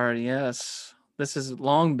 Die Hard, yes. This has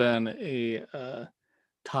long been a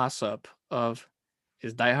toss-up of,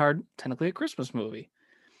 is Die Hard technically a Christmas movie?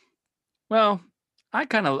 Well, I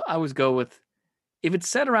always go with, if it's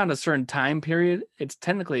set around a certain time period, it's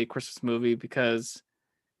technically a Christmas movie because,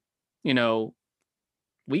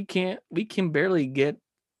 we can barely get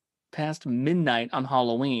past midnight on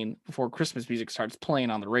Halloween before Christmas music starts playing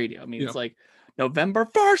on the radio. I mean, it's like November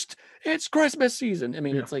 1st, it's Christmas season. I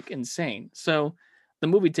mean, it's like insane. So the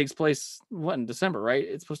movie takes place in December, right?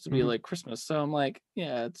 It's supposed to be like Christmas. So I'm like,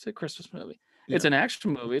 yeah, it's a Christmas movie. Yeah. It's an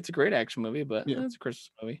action movie. It's a great action movie, but it's a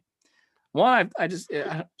Christmas movie. One, I'm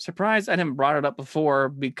surprised I didn't brought it up before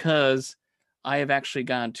because I have actually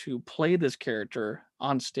gotten to play this character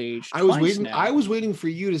on stage. I was waiting for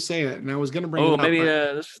you to say it, and I was going to bring it up. Maybe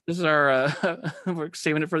this is our we're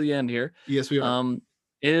saving it for the end here. Yes, we are.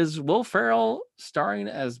 Is Will Ferrell starring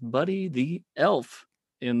as Buddy the Elf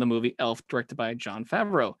in the movie Elf, directed by Jon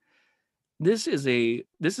Favreau. This is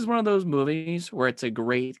one of those movies where it's a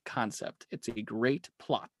great concept. It's a great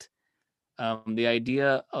plot. The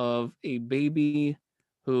idea of a baby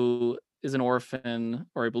who is an orphan,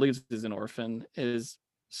 or he believes is an orphan, is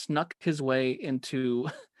snuck his way into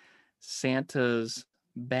Santa's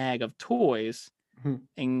bag of toys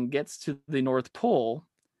and gets to the North Pole.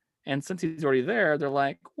 And since he's already there, they're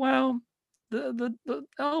like, well, the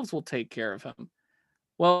elves will take care of him.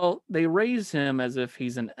 Well, they raise him as if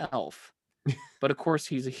he's an elf. But of course,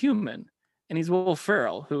 he's a human. And he's Will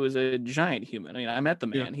Ferrell, who is a giant human. I mean, I met the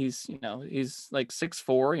man. Yeah. He's like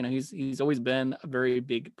 6'4". He's always been a very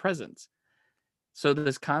big presence. So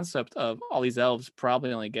this concept of all these elves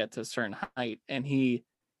probably only get to a certain height, and he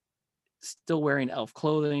still wearing elf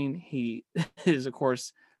clothing. He is, of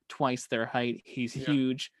course, twice their height. He's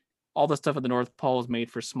huge. All the stuff at the North Pole is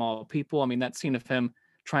made for small people. I mean, that scene of him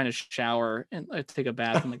trying to shower and take a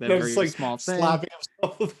bath and like that very like small thing, slapping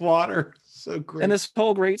himself with water. So great. And this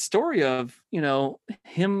whole great story of,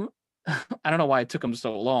 him, I don't know why it took him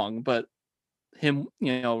so long, but him,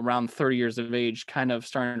 around 30 years of age, kind of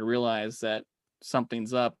starting to realize that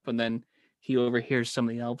something's up. And then he overhears some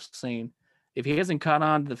of the elves saying, if he hasn't caught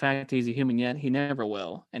on to the fact that he's a human yet, he never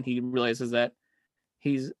will. And he realizes that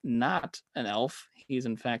he's not an elf. He's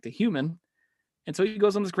in fact a human. And so he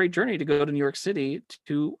goes on this great journey to go to New York City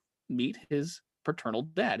to meet his paternal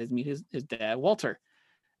dad, meet his dad, Walter.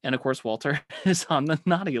 And of course, Walter is on the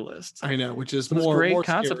naughty list. I know, which is so more great more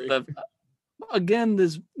concept scary. of, again,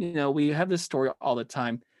 this, we have this story all the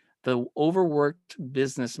time. The overworked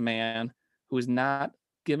businessman who is not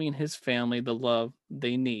giving his family the love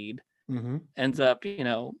they need ends up,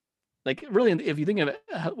 like really, if you think of it,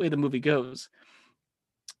 the way the movie goes,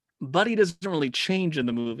 Buddy doesn't really change in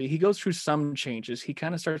the movie. He goes through some changes. He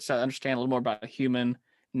kind of starts to understand a little more about human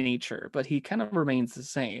nature, but he kind of remains the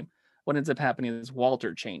same. What ends up happening is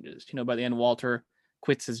Walter changes. By the end, Walter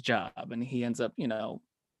quits his job and he ends up,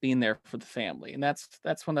 being there for the family. And that's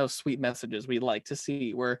one of those sweet messages we like to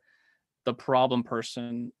see where the problem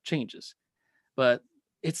person changes. But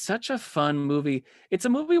it's such a fun movie. It's a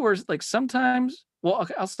movie where like sometimes, well,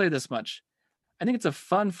 okay, I'll say this much. I think it's a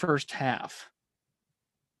fun first half.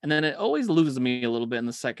 And then it always loses me a little bit in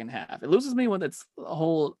the second half. It loses me when it's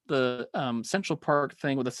the Central Park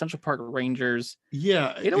thing with the Central Park Rangers.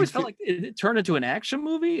 Yeah. It always felt like it turned into an action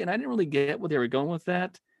movie, and I didn't really get what they were going with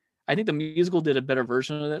that. I think the musical did a better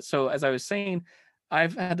version of it. So as I was saying,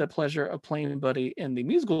 I've had the pleasure of playing Buddy in the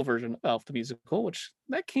musical version of Elf the Musical, which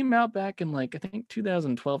that came out back in like, I think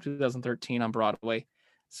 2012, 2013 on Broadway.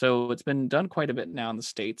 So it's been done quite a bit now in the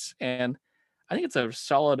States. And I think it's a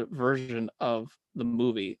solid version of the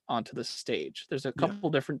movie onto the stage. There's a couple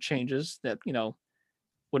different changes that,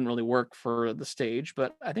 wouldn't really work for the stage.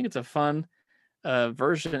 But I think it's a fun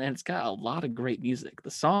version, and it's got a lot of great music.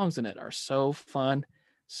 The songs in it are so fun,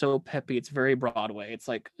 so peppy. It's very Broadway. It's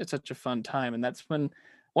such a fun time, and that's when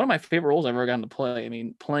one of my favorite roles I've ever gotten to play. I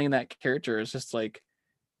mean, playing that character is just like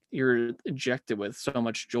you're injected with so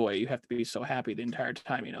much joy. You have to be so happy the entire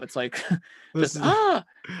time. It's like This just is, but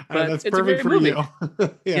that's it's a perfect great for movie. you.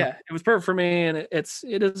 Yeah. Yeah, it was perfect for me, and it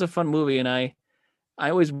is a fun movie, and I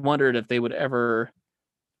always wondered if they would ever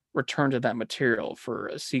return to that material for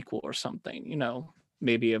a sequel or something,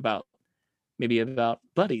 maybe about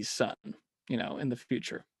Buddy's son, in the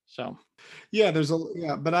future. So Yeah,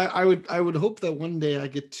 but I would hope that one day I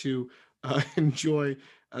get to enjoy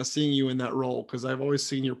seeing you in that role, because I've always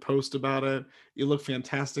seen your post about it. You look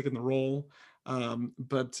fantastic in the role.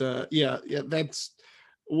 But yeah, that's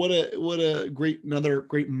what a great another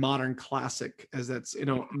great modern classic, as that's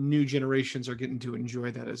new generations are getting to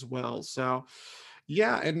enjoy that as well. So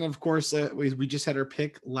yeah, and of course we just had our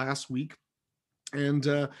pick last week,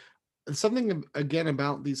 and something again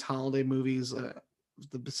about these holiday movies,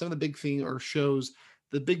 some of the big theme or shows,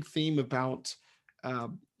 the big theme about uh,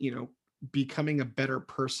 you know becoming a better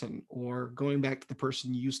person or going back to the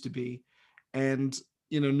person you used to be, and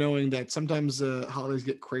knowing that sometimes the holidays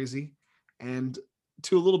get crazy, and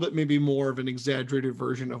to a little bit maybe more of an exaggerated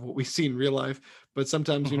version of what we see in real life, but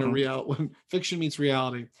sometimes Mhm. when fiction meets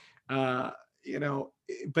reality, uh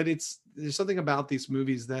but there's something about these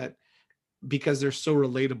movies that, because they're so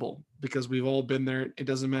relatable, because we've all been there. It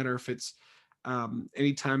doesn't matter if it's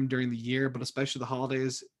any time during the year, but especially the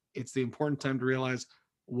holidays. It's the important time to realize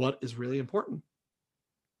what is really important.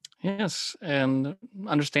 Yes, and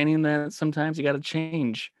understanding that sometimes you got to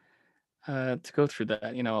change to go through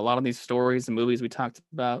that. A lot of these stories and movies we talked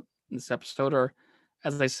about in this episode are,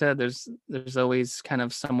 as I said, there's always kind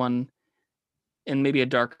of someone in maybe a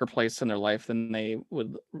darker place in their life than they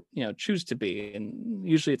would, choose to be, and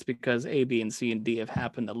usually it's because A, B, and C and D have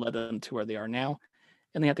happened that led them to where they are now,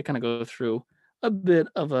 and they have to kind of go through a bit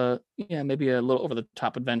of maybe a little over the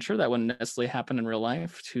top adventure that wouldn't necessarily happen in real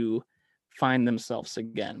life to find themselves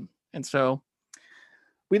again. And so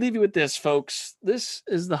we leave you with this, folks. This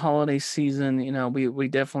is the holiday season. We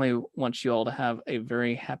definitely want you all to have a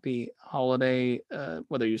very happy holiday,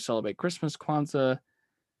 whether you celebrate Christmas, Kwanzaa,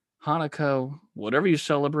 Hanukkah, whatever you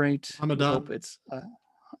celebrate. We Ramadan. hope it's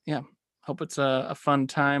hope it's a fun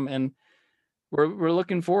time, and we're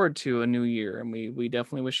looking forward to a new year, and we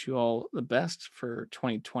definitely wish you all the best for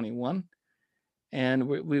 2021. And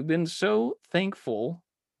we've been so thankful,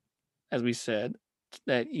 as we said,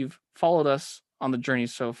 that you've followed us on the journey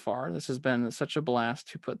so far. This has been such a blast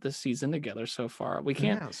to put this season together so far. We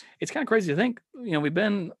can't. Yes. It's kind of crazy to think. We've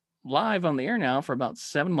been live on the air now for about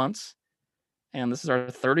 7 months, and this is our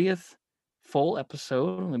 30th full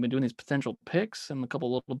episode. And we've been doing these potential picks and a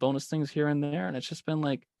couple little bonus things here and there, and it's just been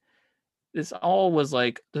like this all was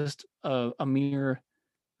like just a mere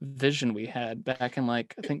vision we had back in,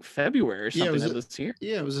 like, I think February or Yeah, something of this year.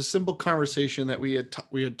 it was a simple conversation that we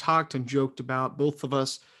had talked and joked about, both of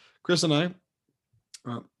us, Chris and I.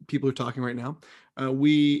 People are talking right now.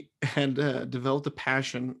 We had developed a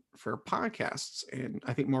passion for podcasts, and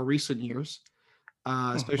I think more recent years,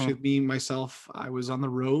 especially Mhm. with me myself, I was on the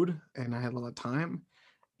road and I had a lot of time,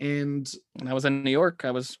 and And I was in New York.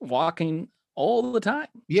 I was walking all the time,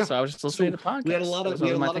 yeah, so I was just so listening to we had a podcasts. lot That of was we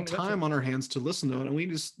had always a my lot thing of to go to. time on our hands to listen to it, and we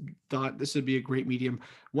just thought this would be a great medium.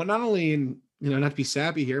 Well, not only in not to be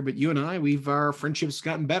sappy here, but you and I, our friendship's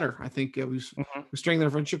gotten better. I think Mhm. we strengthened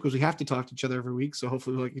our friendship because we have to talk to each other every week, so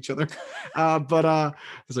hopefully we like each other. But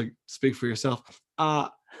it's like, speak for yourself.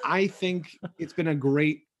 I think it's been a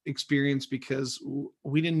great experience because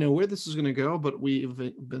we didn't know where this was going to go, but we've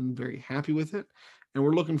been very happy with it, and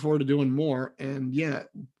we're looking forward to doing more. And yeah,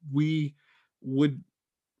 we would,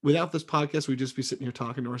 without this podcast, we'd just be sitting here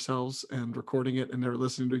talking to ourselves and recording it and never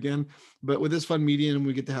listening to it again. But with this fun medium,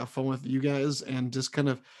 we get to have fun with you guys and just kind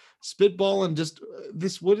of spitball, and just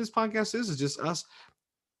what this podcast is just us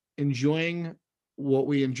enjoying what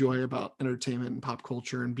we enjoy about entertainment and pop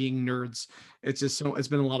culture and being nerds. It's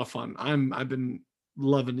been a lot of fun. I've been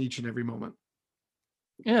loving each and every moment.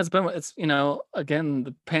 Yeah, it's again,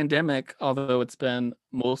 the pandemic, although it's been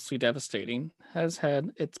mostly devastating, has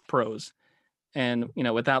had its pros. And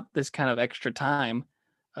without this kind of extra time,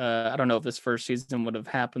 I don't know if this first season would have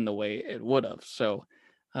happened the way it would have. So,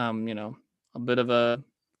 a bit of a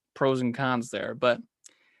pros and cons there. But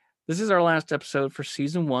this is our last episode for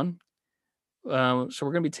season one. So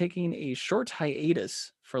we're going to be taking a short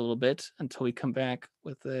hiatus for a little bit until we come back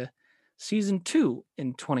with the season two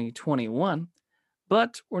in 2021.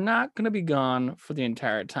 But we're not going to be gone for the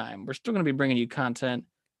entire time. We're still going to be bringing you content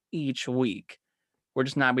each week. We're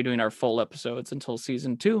just not be doing our full episodes until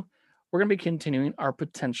season 2. We're going to be continuing our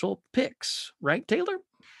potential picks, right, Taylor?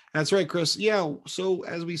 That's right, Chris. Yeah. So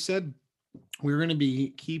as we said, we're going to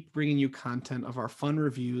keep bringing you content of our fun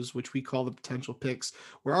reviews, which we call the potential picks,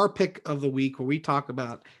 where our pick of the week, where we talk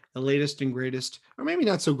about the latest and greatest, or maybe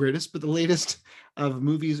not so greatest, but the latest of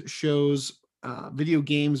movies, shows, video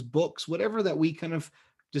games, books, whatever that we kind of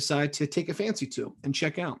decide to take a fancy to and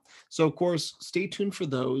check out. So of course, stay tuned for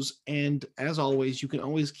those. And as always, you can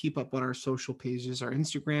always keep up on our social pages, our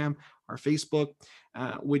Instagram, our Facebook,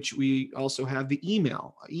 which we also have the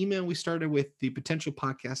email. We started with the potential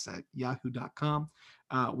podcast at yahoo.com.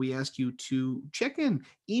 We ask you to check in,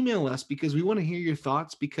 email us, because we want to hear your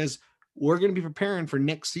thoughts, because we're going to be preparing for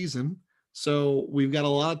next season. So we've got a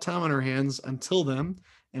lot of time on our hands until then,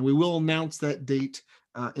 and we will announce that date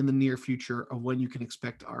in the near future of when you can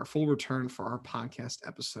expect our full return for our podcast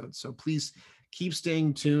episodes. So please keep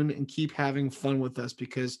staying tuned and keep having fun with us,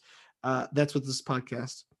 because that's what this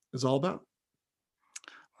podcast is all about.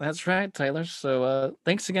 That's right, Tyler. So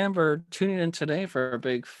thanks again for tuning in today for our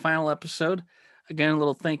big final episode. Again, a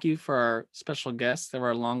little thank you for our special guests that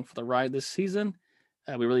were along for the ride this season.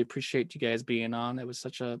 We really appreciate you guys being on. It was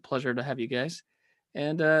such a pleasure to have you guys.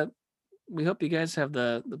 And we hope you guys have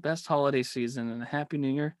the best holiday season and a happy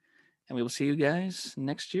new year. And we will see you guys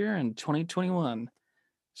next year in 2021.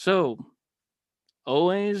 So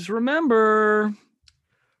always remember,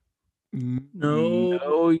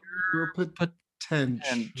 know your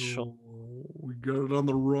potential. We got it on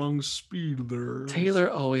the wrong speed there. Taylor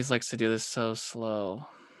always likes to do this so slow.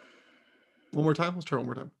 One more time. Let's try one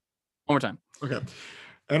more time. One more time. Okay.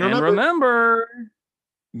 And remember,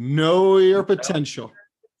 know your potential.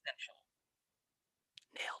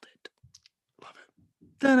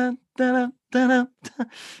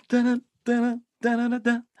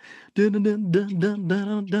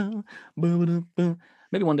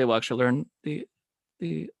 Maybe one day we'll actually learn the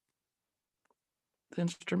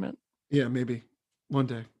instrument. Yeah, maybe one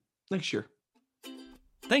day next year.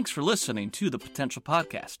 Thanks for listening to the Potential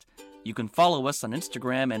Podcast. You can follow us on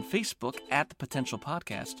Instagram and Facebook at The Potential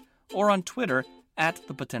Podcast, or on Twitter at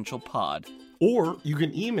The Potential Pod. Or you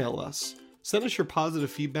can email us. Send us your positive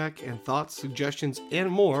feedback and thoughts, suggestions, and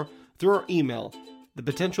more through our email,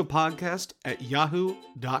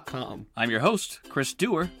 thepotentialpodcast@yahoo.com. I'm your host, Chris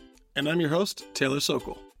Dewar. And I'm your host, Taylor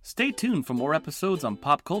Sokol. Stay tuned for more episodes on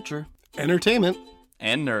pop culture, entertainment,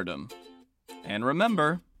 and nerdom. And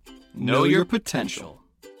remember, know your potential.